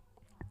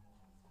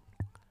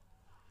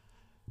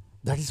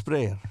 That is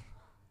prayer.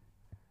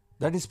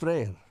 That is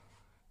prayer.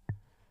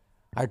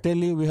 I tell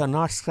you, we have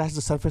not scratched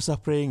the surface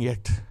of praying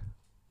yet.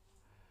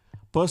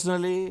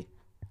 Personally,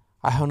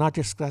 I have not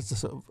yet scratched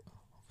the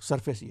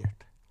surface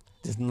yet.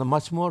 There's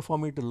much more for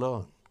me to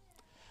learn.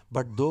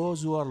 But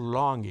those who are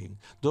longing,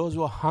 those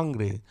who are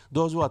hungry,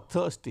 those who are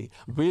thirsty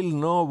will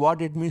know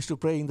what it means to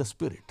pray in the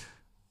Spirit.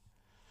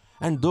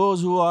 And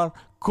those who are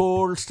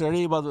cold,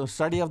 study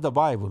of the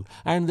Bible,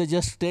 and they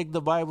just take the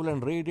Bible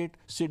and read it,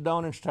 sit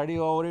down and study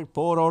over it,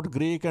 pour out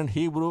Greek and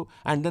Hebrew,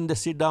 and then they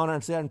sit down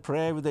and say and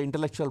pray with the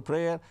intellectual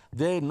prayer.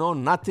 They know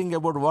nothing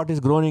about what is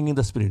groaning in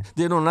the Spirit.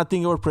 They know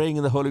nothing about praying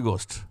in the Holy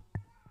Ghost.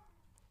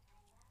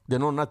 They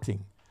know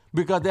nothing.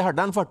 Because they have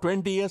done for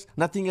 20 years,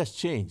 nothing has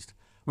changed.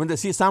 When they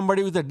see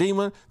somebody with a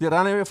demon, they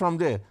run away from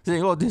there,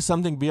 saying, oh, this is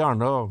something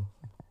beyond. Oh,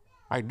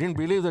 I didn't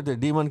believe that the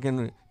demon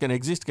can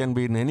exist, can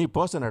be in any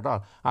person at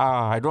all.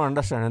 I don't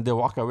understand, and they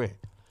walk away.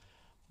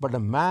 But the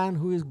man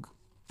who is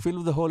filled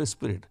with the Holy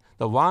Spirit,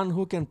 the one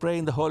who can pray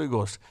in the Holy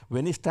Ghost,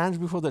 when he stands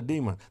before the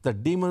demon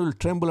will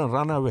tremble and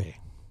run away.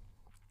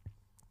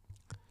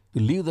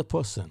 You leave the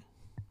person.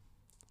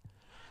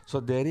 So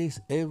there is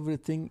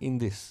everything in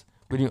this.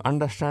 When you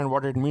understand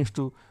what it means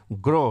to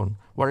groan,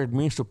 what it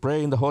means to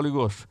pray in the Holy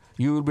Ghost,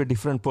 you will be a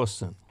different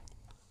person.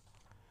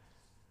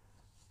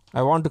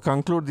 I want to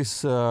conclude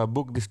this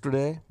book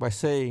today by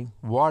saying,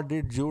 what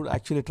did Jude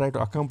actually try to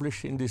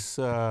accomplish in this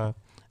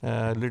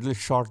little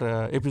short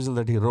epistle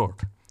that he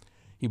wrote?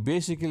 He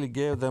basically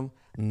gave them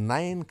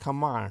 9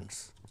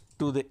 commands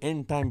to the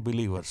end-time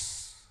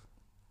believers.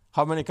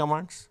 How many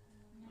commands?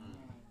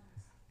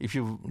 If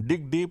you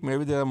dig deep,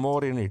 maybe there are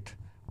more in it.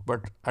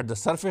 But on the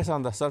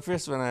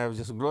surface, when I was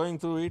just going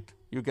through it,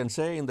 you can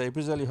say in the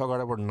epistle you have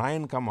got about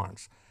 9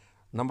 commands.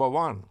 Number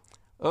 1,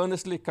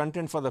 earnestly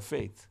contend for the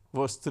faith.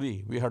 Verse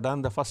 3, we have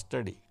done the first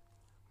study.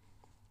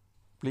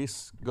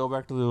 Please go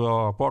back to the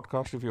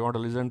podcast if you want to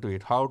listen to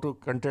it. How to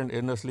contend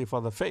earnestly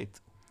for the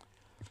faith.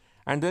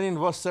 And then in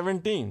verse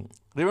 17,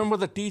 remember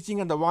the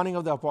teaching and the warning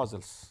of the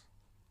apostles.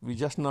 We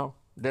just now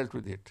dealt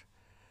with it.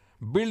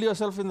 Build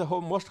yourself in the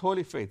most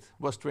holy faith.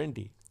 Verse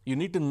 20. You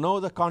need to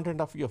know the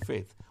content of your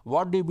faith.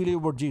 What do you believe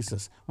about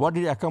Jesus? What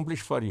did he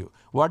accomplish for you?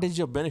 What is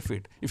your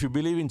benefit if you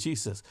believe in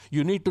Jesus?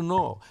 You need to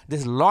know.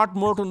 There's a lot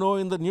more to know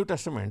in the New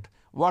Testament,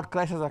 what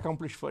Christ has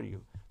accomplished for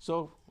you.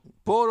 So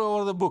pour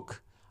over the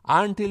book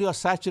until you are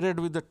saturated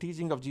with the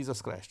teaching of Jesus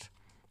Christ.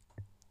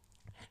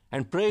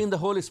 And pray in the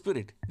Holy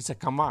Spirit. It's a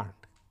command.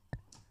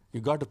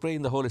 You got to pray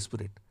in the Holy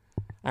Spirit.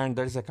 And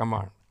that is a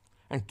command.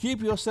 And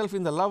keep yourself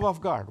in the love of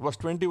God. Verse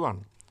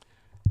 21.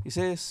 He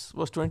says,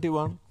 verse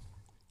 21,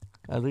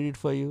 I'll read it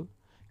for you.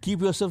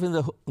 Keep yourself in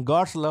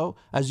God's love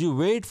as you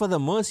wait for the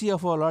mercy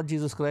of our Lord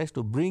Jesus Christ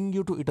to bring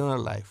you to eternal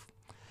life.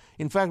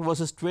 In fact,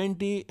 verses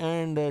 20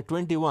 and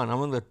 21,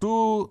 among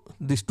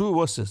these two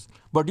verses.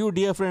 But you,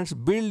 dear friends,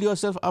 build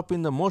yourself up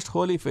in the most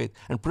holy faith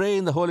and pray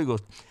in the Holy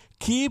Ghost.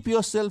 Keep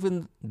yourself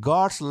in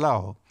God's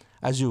love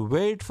as you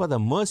wait for the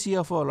mercy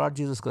of our Lord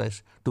Jesus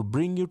Christ to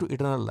bring you to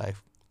eternal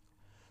life.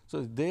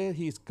 So there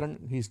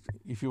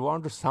if you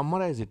want to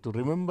summarize it, to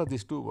remember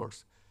these 2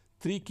 words,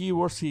 3 key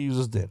words he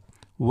uses there.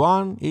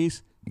 One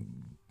is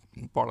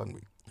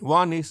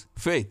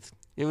faith.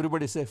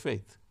 Everybody say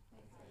faith.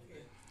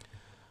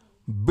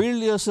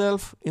 Build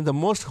yourself in the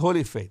most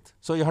holy faith.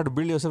 So you have to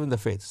build yourself in the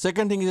faith.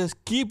 Second thing is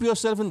keep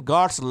yourself in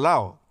God's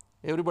love.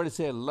 Everybody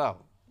say love.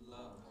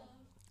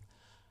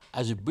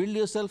 As you build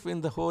yourself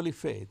in the holy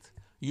faith,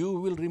 you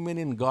will remain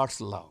in God's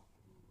love.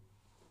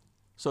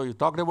 So you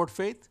talked about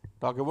faith,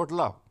 talk about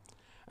love.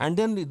 And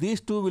then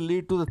these 2 will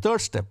lead to the third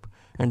step.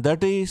 And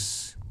that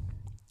is,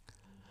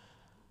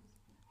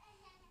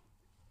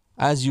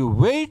 as you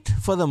wait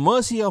for the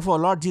mercy of our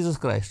Lord Jesus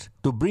Christ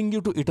to bring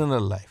you to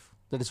eternal life.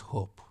 That is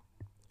hope.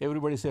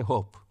 Everybody say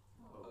hope.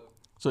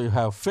 So you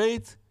have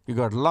faith, you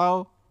got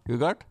love, you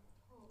got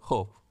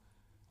hope.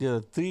 There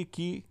are 3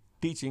 key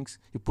teachings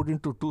you put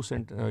into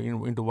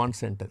into one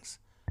sentence.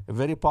 A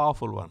very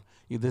powerful one.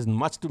 There's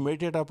much to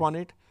meditate upon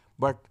it,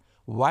 but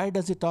why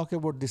does he talk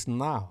about this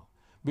now?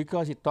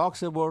 Because he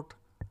talks about,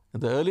 in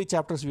the early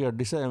chapters we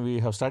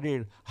have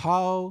studied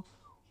how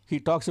he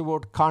talks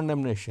about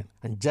condemnation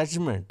and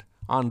judgment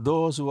on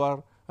those who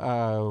are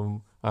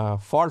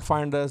fault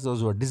finders, those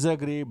who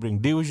disagree, bring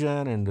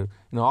division, and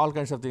all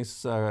kinds of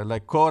things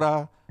like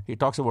Korah. He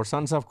talks about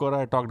sons of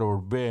Korah. He talked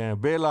about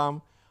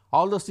Balaam.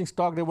 All those things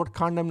talked about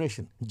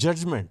condemnation,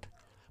 judgment.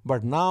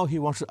 But now he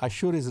wants to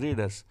assure his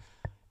readers,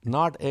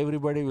 not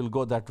everybody will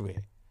go that way.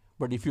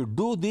 But if you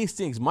do these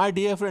things, my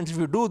dear friends, if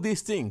you do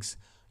these things,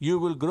 you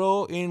will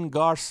grow in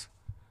God's,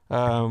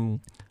 you'll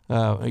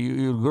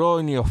grow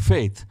in your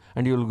faith,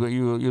 and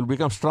you'll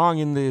become strong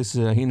in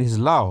His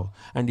love,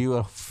 and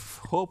your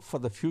hope for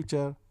the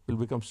future will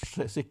become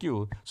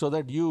secure, so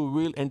that you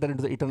will enter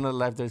into the eternal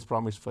life that is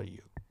promised for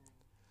you.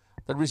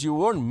 That means you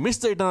won't miss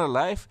the eternal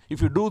life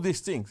if you do these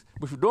things.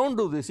 But if you don't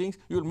do these things,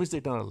 you will miss the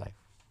eternal life.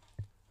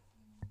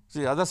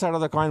 See, the other side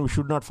of the coin we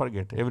should not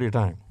forget every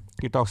time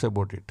he talks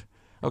about it.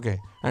 Okay,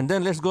 and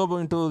then let's go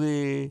into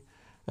the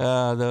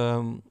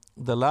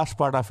last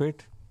part of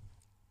it.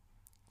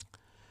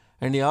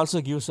 And he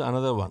also gives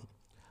another one.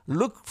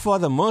 Look for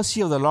the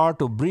mercy of the Lord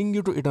to bring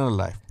you to eternal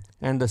life.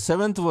 And the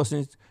 7th verse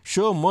is,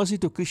 show mercy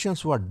to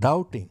Christians who are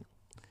doubting.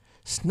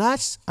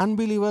 snatch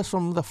unbelievers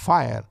from the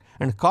fire,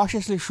 and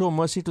cautiously show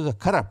mercy to the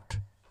corrupt.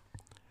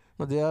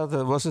 Now,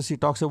 the verses he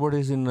talks about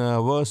is in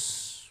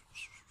verse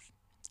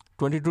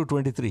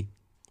 22-23.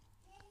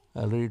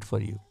 I'll read it for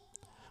you.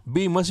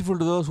 Be merciful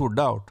to those who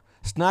doubt.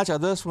 Snatch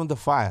others from the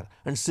fire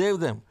and save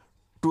them.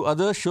 To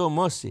others show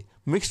mercy,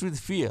 mixed with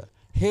fear,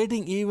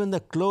 hating even the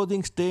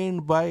clothing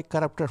stained by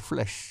corrupted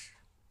flesh.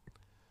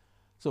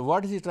 So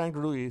what is he trying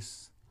to do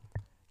is,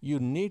 you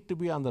need to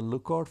be on the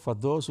lookout for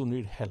those who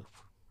need help,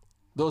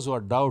 those who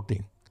are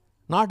doubting.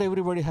 Not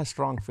everybody has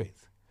strong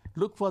faith.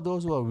 Look for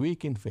those who are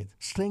weak in faith.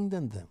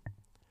 Strengthen them.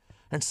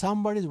 And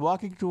somebody is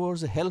walking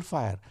towards the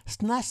hellfire.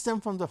 Snatch them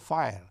from the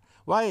fire.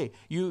 Why?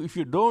 If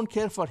you don't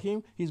care for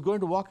him, he's going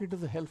to walk into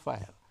the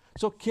hellfire.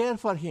 So care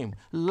for him,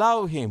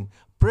 love him,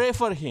 pray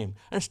for him,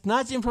 and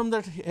snatch him from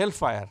that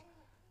hellfire.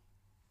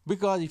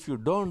 Because if you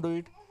don't do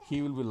it,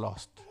 he will be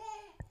lost.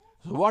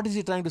 So what is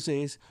he trying to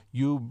say is,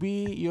 you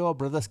be your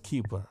brother's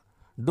keeper.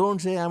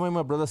 Don't say, am I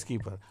my brother's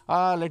keeper?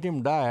 Let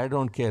him die, I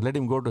don't care, let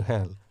him go to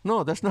hell.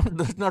 No, that's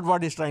not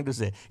what he's trying to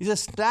say. He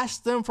says,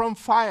 snatch them from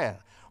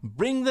fire,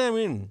 bring them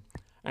in,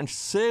 and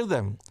save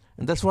them.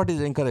 And that's what he's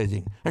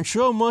encouraging. And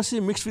show mercy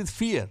mixed with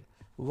fear.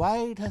 Why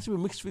it has to be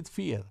mixed with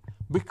fear?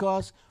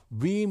 Because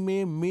we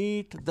may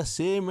meet the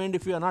same end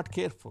if we are not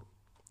careful.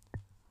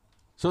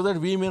 So that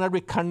we may not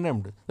be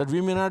condemned, that we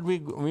may not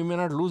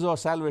lose our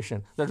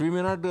salvation, that we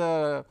may not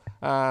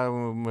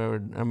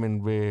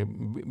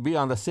be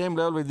on the same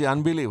level with the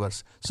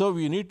unbelievers. So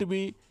we need to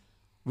be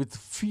with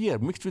fear,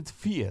 mixed with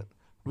fear,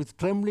 with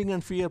trembling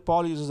and fear.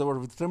 Paul uses the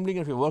word, with trembling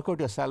and fear, work out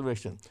your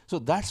salvation. So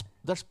that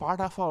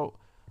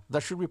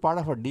should be part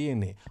of our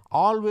DNA.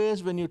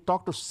 Always when you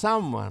talk to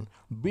someone,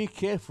 be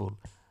careful.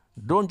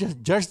 Don't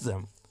just judge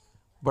them,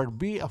 but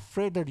be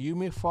afraid that you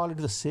may fall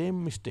into the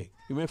same mistake.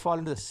 You may fall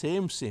into the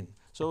same sin.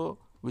 So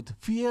with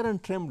fear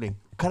and trembling,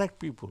 correct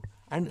people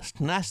and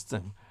snatch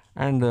them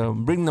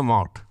and bring them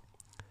out.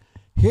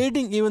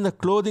 Hating even the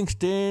clothing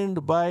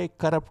stained by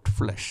corrupted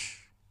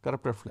flesh.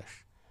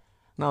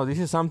 Now this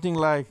is something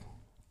like,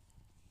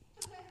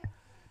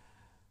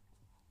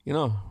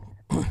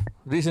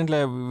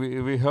 recently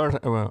we heard,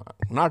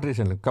 not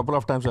recently, a couple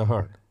of times I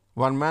heard,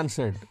 one man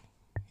said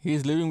he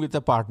is living with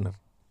a partner.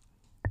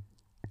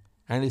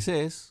 And he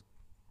says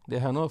they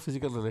have no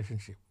physical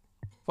relationship.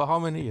 For how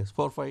many years?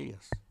 4 or 5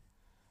 years.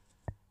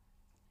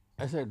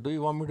 I said, do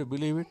you want me to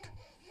believe it?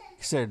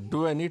 He said,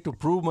 do I need to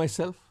prove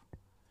myself?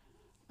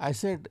 I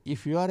said,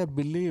 if you are a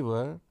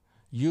believer,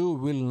 you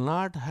will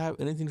not have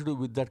anything to do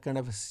with that kind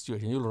of a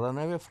situation. You will run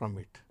away from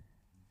it.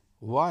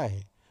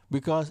 Why?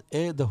 Because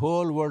the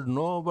whole world,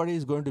 nobody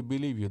is going to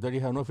believe you that you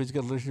have no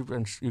physical relationship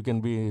and you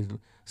can be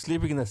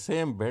sleeping in the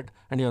same bed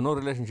and you have no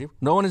relationship.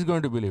 No one is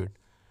going to believe it.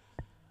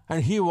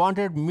 And he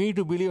wanted me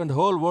to believe and the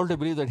whole world to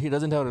believe that he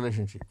doesn't have a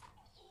relationship.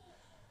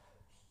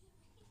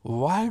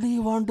 Why do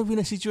you want to be in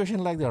a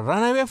situation like that?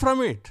 Run away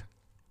from it.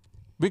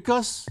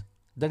 Because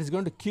that is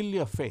going to kill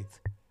your faith.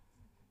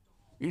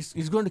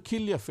 It's going to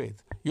kill your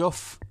faith.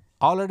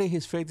 Already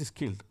his faith is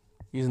killed.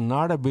 He is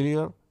not a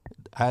believer.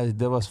 As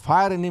there was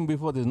fire in him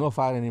before, there is no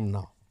fire in him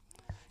now.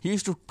 He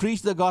used to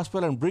preach the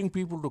gospel and bring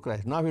people to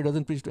Christ. Now he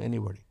doesn't preach to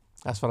anybody,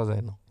 as far as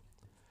I know.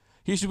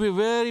 He used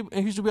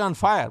to be on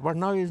fire, but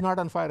now he is not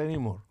on fire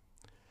anymore.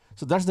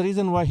 So that's the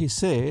reason why he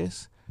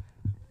says,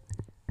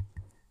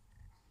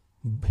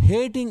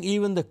 hating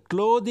even the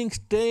clothing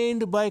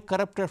stained by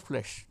corrupted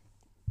flesh.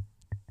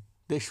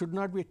 They should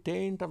not be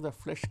taint of the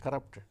flesh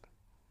corrupted.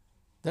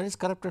 That is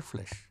corrupted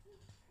flesh.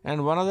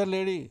 And one other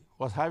lady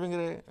was having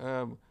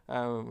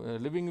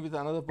living with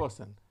another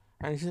person.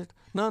 And she said,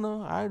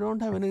 no, I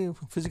don't have any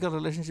physical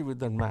relationship with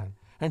that man.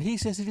 And he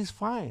says, it is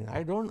fine.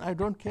 I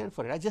don't care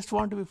for it. I just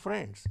want to be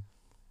friends.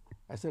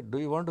 I said, do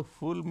you want to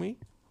fool me?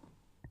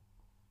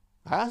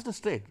 I asked her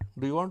straight,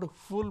 do you want to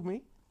fool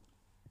me?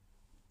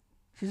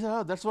 She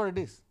said, that's what it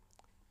is.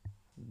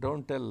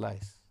 Don't tell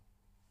lies.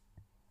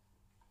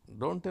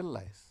 Don't tell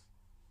lies.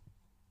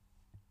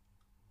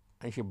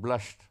 And she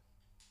blushed.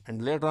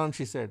 And later on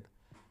she said,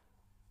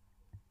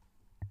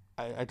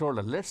 I told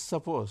her, let's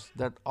suppose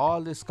that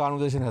all this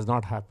conversation has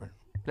not happened.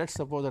 Let's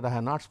suppose that I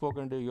have not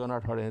spoken to you, you have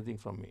not heard anything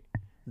from me.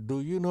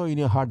 Do you know in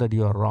your heart that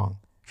you are wrong?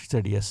 She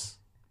said, yes.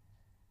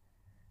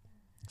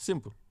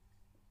 Simple.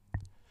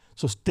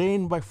 So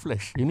stained by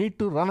flesh, you need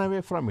to run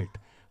away from it.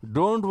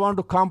 Don't want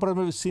to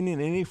compromise with sin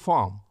in any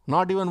form,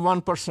 not even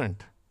 1%.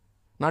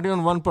 Not even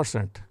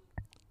 1%.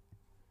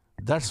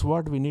 That's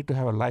what we need to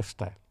have a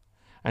lifestyle.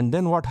 And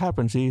then what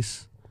happens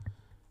is,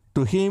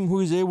 to him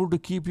who is able to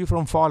keep you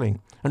from falling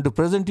and to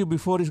present you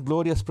before his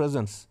glorious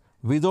presence,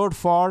 without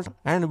fault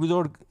and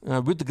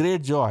with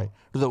great joy,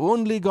 to the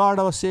only God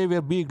our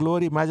Savior be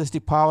glory, majesty,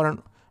 power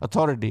and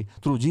authority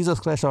through Jesus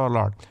Christ our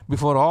Lord,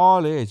 before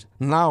all age,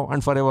 now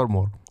and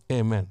forevermore.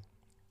 Amen.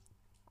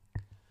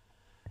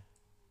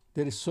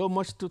 There is so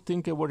much to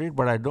think about it,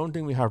 but I don't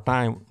think we have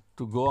time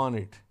to go on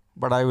it.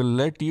 But I will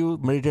let you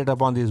meditate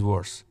upon these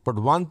words. But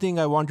one thing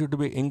I want you to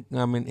be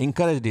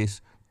encouraged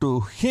is,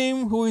 to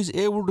him who is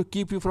able to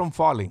keep you from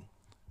falling.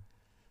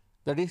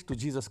 That is, to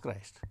Jesus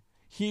Christ.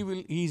 He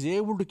is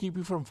able to keep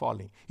you from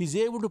falling. He is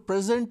able to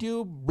present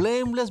you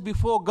blameless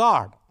before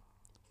God,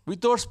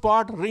 without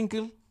spot,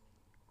 wrinkle,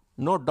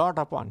 no dot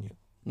upon you,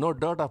 no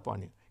dirt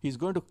upon you. He is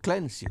going to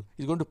cleanse you.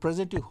 He is going to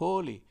present you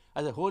holy,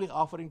 as a holy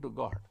offering to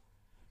God.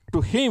 To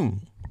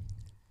Him,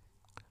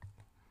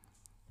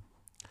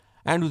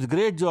 and with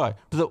great joy,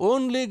 to the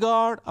only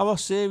God, our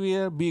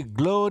Savior, be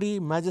glory,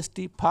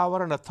 majesty,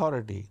 power, and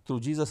authority through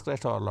Jesus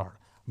Christ our Lord,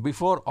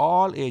 before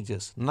all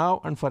ages, now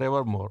and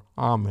forevermore.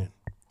 Amen.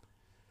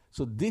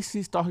 So this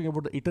is talking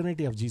about the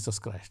eternity of Jesus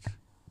Christ,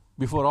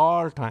 before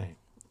all time.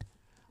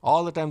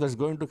 All the time that's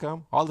going to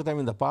come, all the time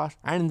in the past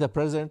and in the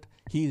present,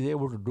 He is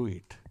able to do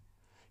it.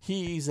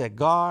 He is a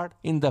God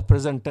in the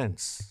present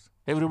tense.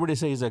 Everybody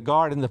say He's a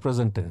God in the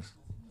present tense.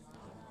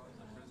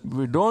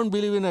 We don't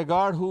believe in a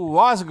God who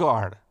was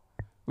God.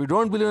 We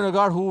don't believe in a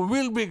God who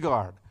will be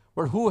God,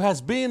 but who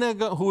has been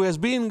God, who is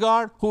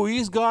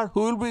God,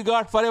 who will be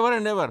God forever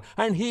and ever.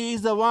 And He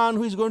is the one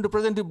who is going to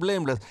present you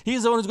blameless. He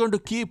is the one who is going to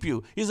keep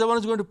you. He is the one who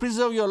is going to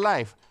preserve your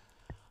life.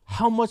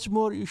 How much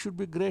more you should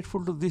be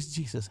grateful to this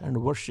Jesus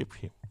and worship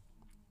Him.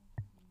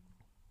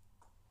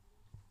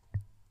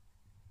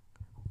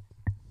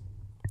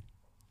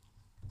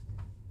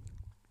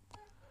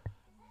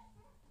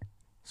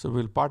 So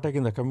we'll partake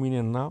in the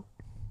communion now.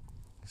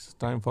 It's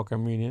time for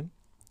communion.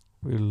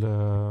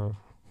 We'll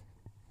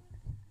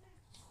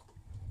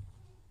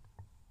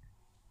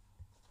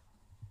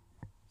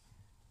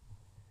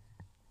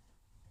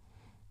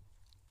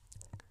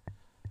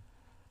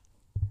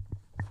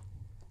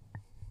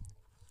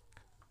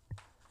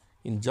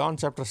in John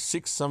chapter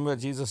 6, somewhere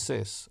Jesus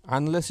says,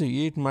 unless you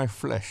eat my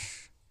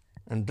flesh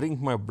and drink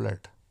my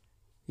blood,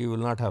 you will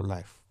not have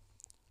life.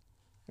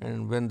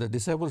 And when the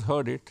disciples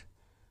heard it,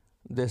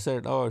 they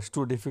said, oh, it's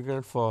too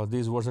difficult for,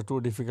 these words are too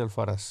difficult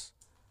for us.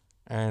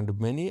 And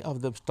many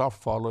of them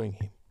stopped following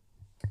Him.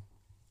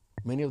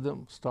 Many of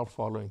them stopped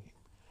following Him.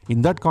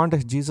 In that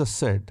context, Jesus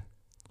said,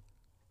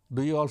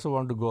 do you also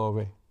want to go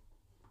away?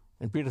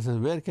 And Peter says,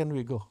 where can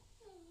we go?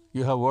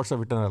 You have words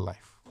of eternal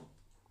life.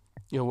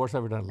 You have words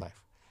of eternal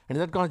life. And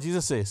in that context,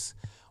 Jesus says,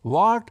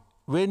 what if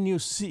when you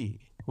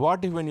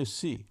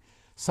see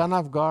Son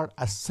of God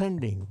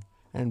ascending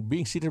and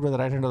being seated by the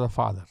right hand of the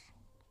Father?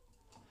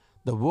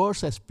 The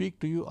words I speak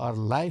to you are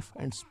life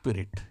and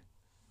spirit.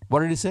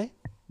 What did He say?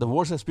 The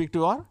words I speak to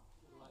you are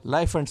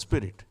life and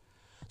spirit.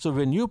 So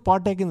when you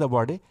partake in the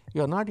body,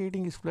 you are not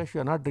eating His flesh,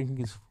 you are not drinking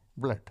His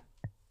blood.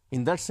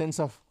 In that sense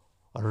of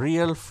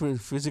real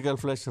physical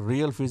flesh,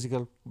 real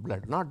physical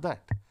blood. Not that.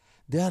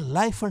 They are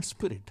life and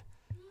spirit.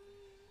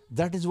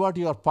 That is what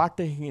you are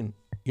partaking in.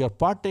 You are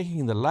partaking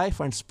in the life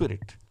and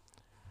spirit.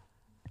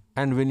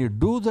 And when you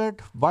do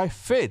that by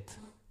faith,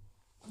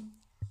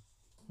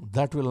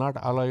 that will not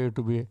allow you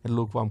to be a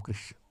lukewarm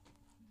Christian.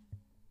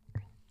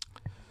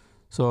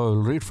 So I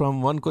will read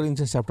from 1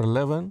 Corinthians chapter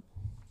 11,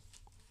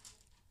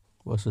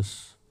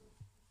 verses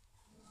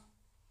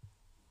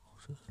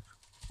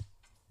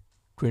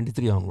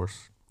 23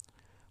 onwards.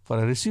 For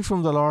I received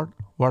from the Lord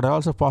what I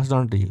also passed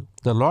on to you.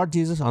 The Lord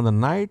Jesus, on the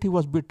night He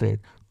was betrayed,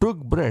 took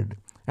bread,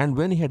 and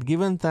when He had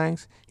given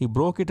thanks, He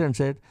broke it and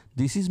said,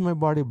 this is my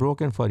body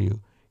broken for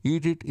you.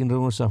 Eat it in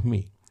remembrance of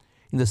me.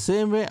 In the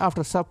same way,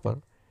 after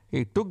supper,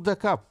 He took the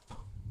cup,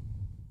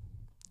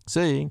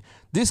 saying,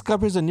 this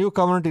cup is the new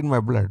covenant in my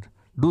blood.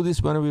 Do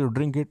this whenever you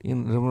drink it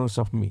in remembrance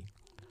of me.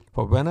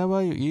 For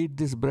whenever you eat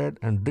this bread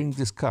and drink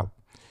this cup,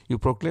 you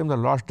proclaim the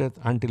Lord's death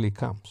until He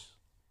comes.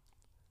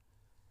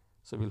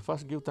 So we'll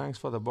first give thanks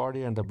for the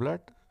body and the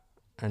blood,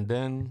 and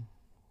then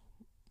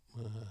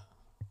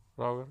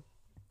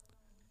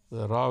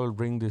Ra will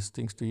bring these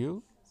things to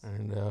you,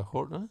 and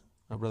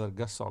my brother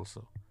Gus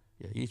also.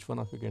 Yeah, each one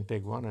of you can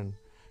take one and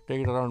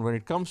take it around. When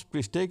it comes,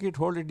 please take it,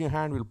 hold it in your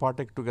hand, we'll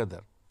partake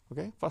together.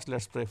 Okay? First,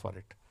 let's pray for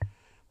it.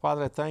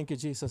 Father, I thank you,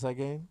 Jesus,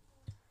 again,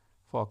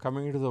 for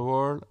coming into the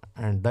world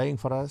and dying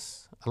for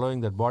us,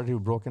 allowing that body to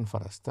be broken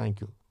for us.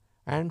 Thank you.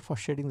 And for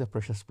shedding the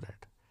precious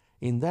blood.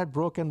 In that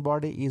broken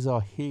body is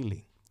our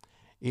healing.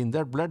 In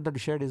that blood that you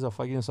shed is our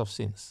forgiveness of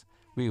sins.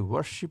 We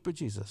worship you,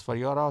 Jesus, for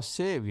you are our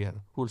Savior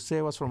who will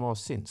save us from our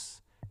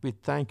sins. We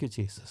thank you,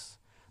 Jesus.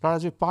 Lord,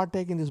 as we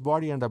partake in this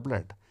body and the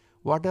blood,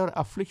 whatever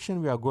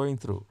affliction we are going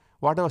through,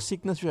 whatever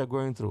sickness we are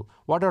going through,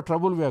 whatever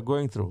trouble we are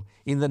going through,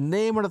 in the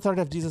name and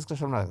authority of Jesus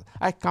Christ of Nazareth,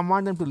 I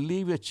command them to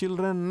leave your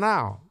children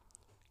now,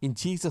 in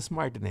Jesus'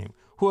 mighty name.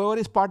 Whoever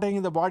is partaking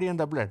in the body and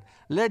the blood,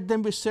 let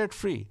them be set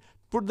free.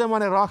 Put them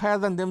on a rock higher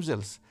than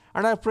themselves.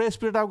 And I pray,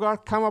 Spirit of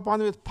God, come upon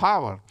them with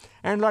power.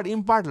 And Lord,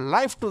 impart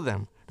life to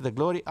them to the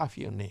glory of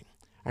your name.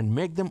 And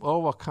make them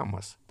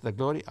overcomers to the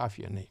glory of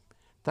your name.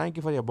 Thank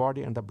you for your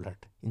body and the blood.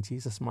 In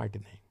Jesus' mighty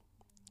name.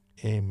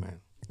 Amen.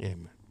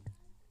 Amen.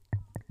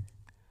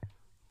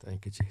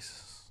 Thank you,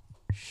 Jesus.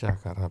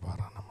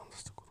 Shakarabarana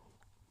mandastakuru.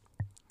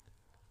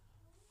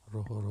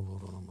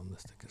 Rohoroborona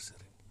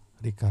mandastakirsirin.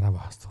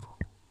 Rikarabasturu.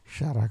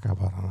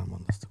 Sharakabarana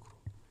mandastakuru.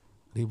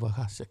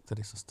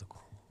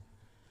 Ribahashaktarisastakur.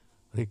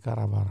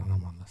 Rikarabarana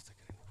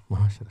mandastakirin.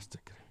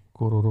 Mahasharastakirin.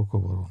 Kororoko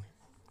boroni.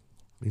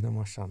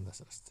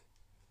 Rinamashandasraste.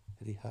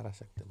 Rihara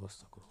shakti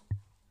bastakuru.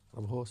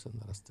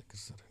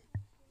 Rabhosandarastakirsirin.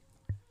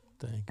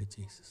 Thank you,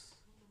 Jesus.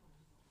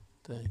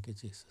 Thank you,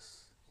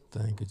 Jesus.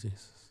 Thank you,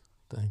 Jesus.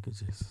 Thank you,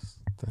 Jesus.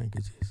 Thank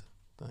you, Jesus.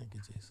 Thank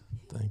you, Jesus.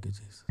 Thank you,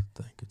 Jesus.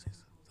 Thank you,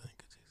 Jesus. Thank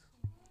you, Jesus.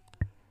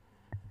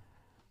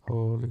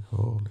 Holy,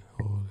 holy,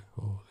 holy,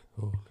 holy,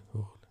 holy,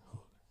 holy,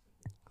 holy.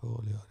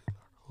 Holy are you,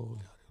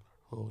 Lord.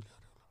 Holy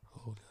are you, Lord.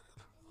 Holy are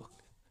you,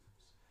 Lord.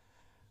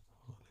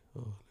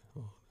 Holy, holy, holy, holy, holy, holy. Holy are you,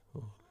 Lord.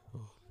 Holy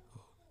are you,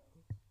 Lord.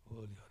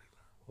 Holy are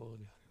you,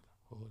 Lord.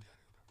 Holy are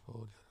you, Lord.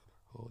 Holy are you, Lord.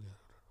 Holy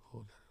are you,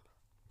 Lord.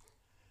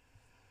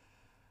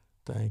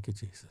 Thank you,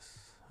 Jesus.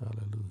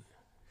 Hallelujah.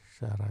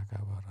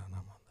 Sharakabarana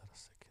mandara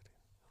sekiri.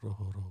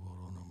 Roho roho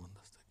rono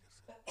mandastakir.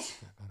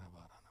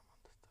 Shakarabarana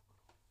mandastakir.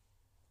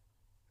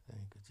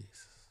 Thank you,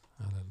 Jesus.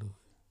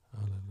 Hallelujah.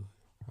 Hallelujah.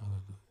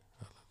 Hallelujah.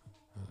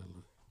 Hallelujah.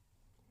 Hallelujah.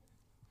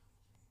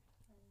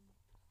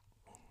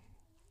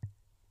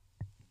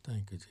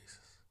 Thank you, Jesus.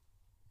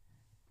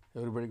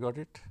 Everybody got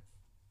it?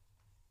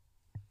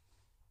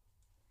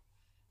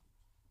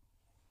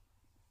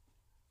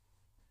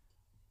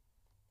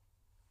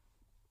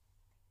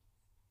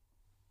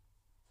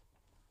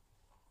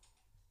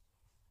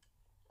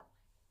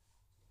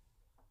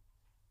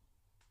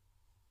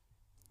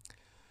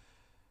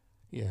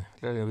 Yeah.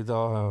 With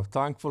a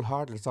thankful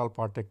heart, let's all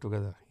partake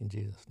together in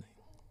Jesus' name.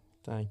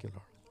 Thank you,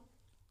 Lord.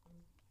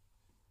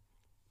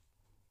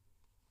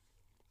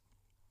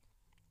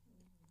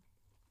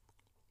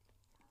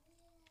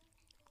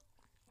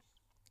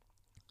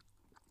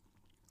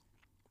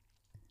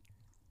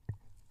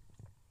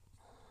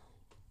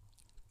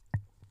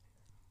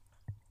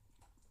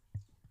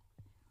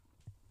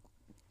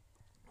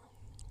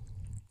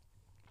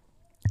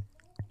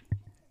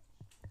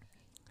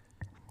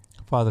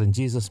 Father, in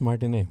Jesus'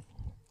 mighty name,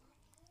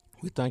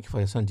 we thank you for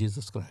your Son,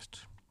 Jesus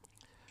Christ.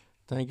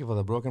 Thank you for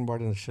the broken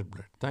body and the shed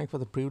blood. Thank you for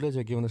the privilege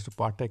you have given us to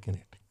partake in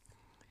it.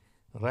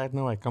 Right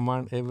now, I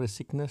command every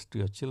sickness to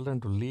your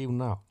children to leave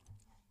now.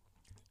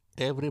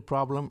 Every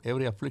problem,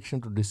 every affliction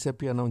to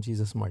disappear now in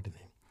Jesus' mighty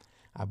name.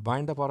 I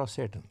bind the power of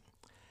Satan.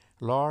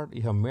 Lord,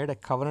 you have made a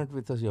covenant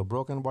with us, your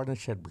broken body and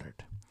shed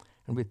blood.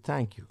 And we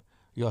thank you.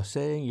 You are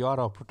saying you are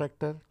our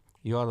protector.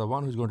 You are the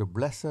one who's going to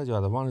bless us. You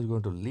are the one who's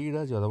going to lead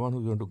us. You are the one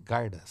who's going to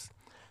guide us.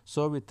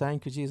 So we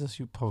thank you,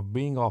 Jesus, for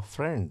being our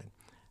friend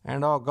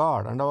and our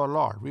God and our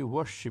Lord. We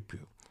worship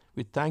you.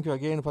 We thank you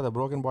again for the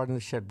broken body and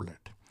the shed blood.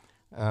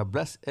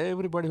 Bless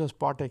everybody who has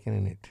partaken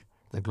in it.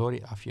 The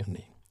glory of your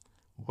name.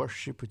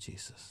 Worship you,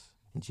 Jesus.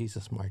 In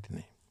Jesus' mighty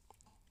name.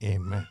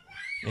 Amen.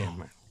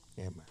 Amen.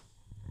 Amen.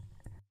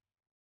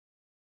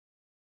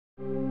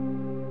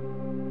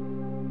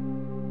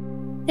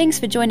 Thanks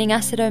for joining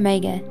us at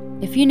Omega.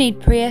 If you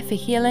need prayer for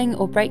healing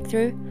or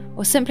breakthrough,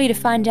 or simply to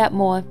find out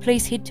more,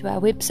 please head to our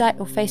website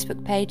or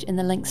Facebook page in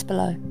the links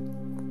below.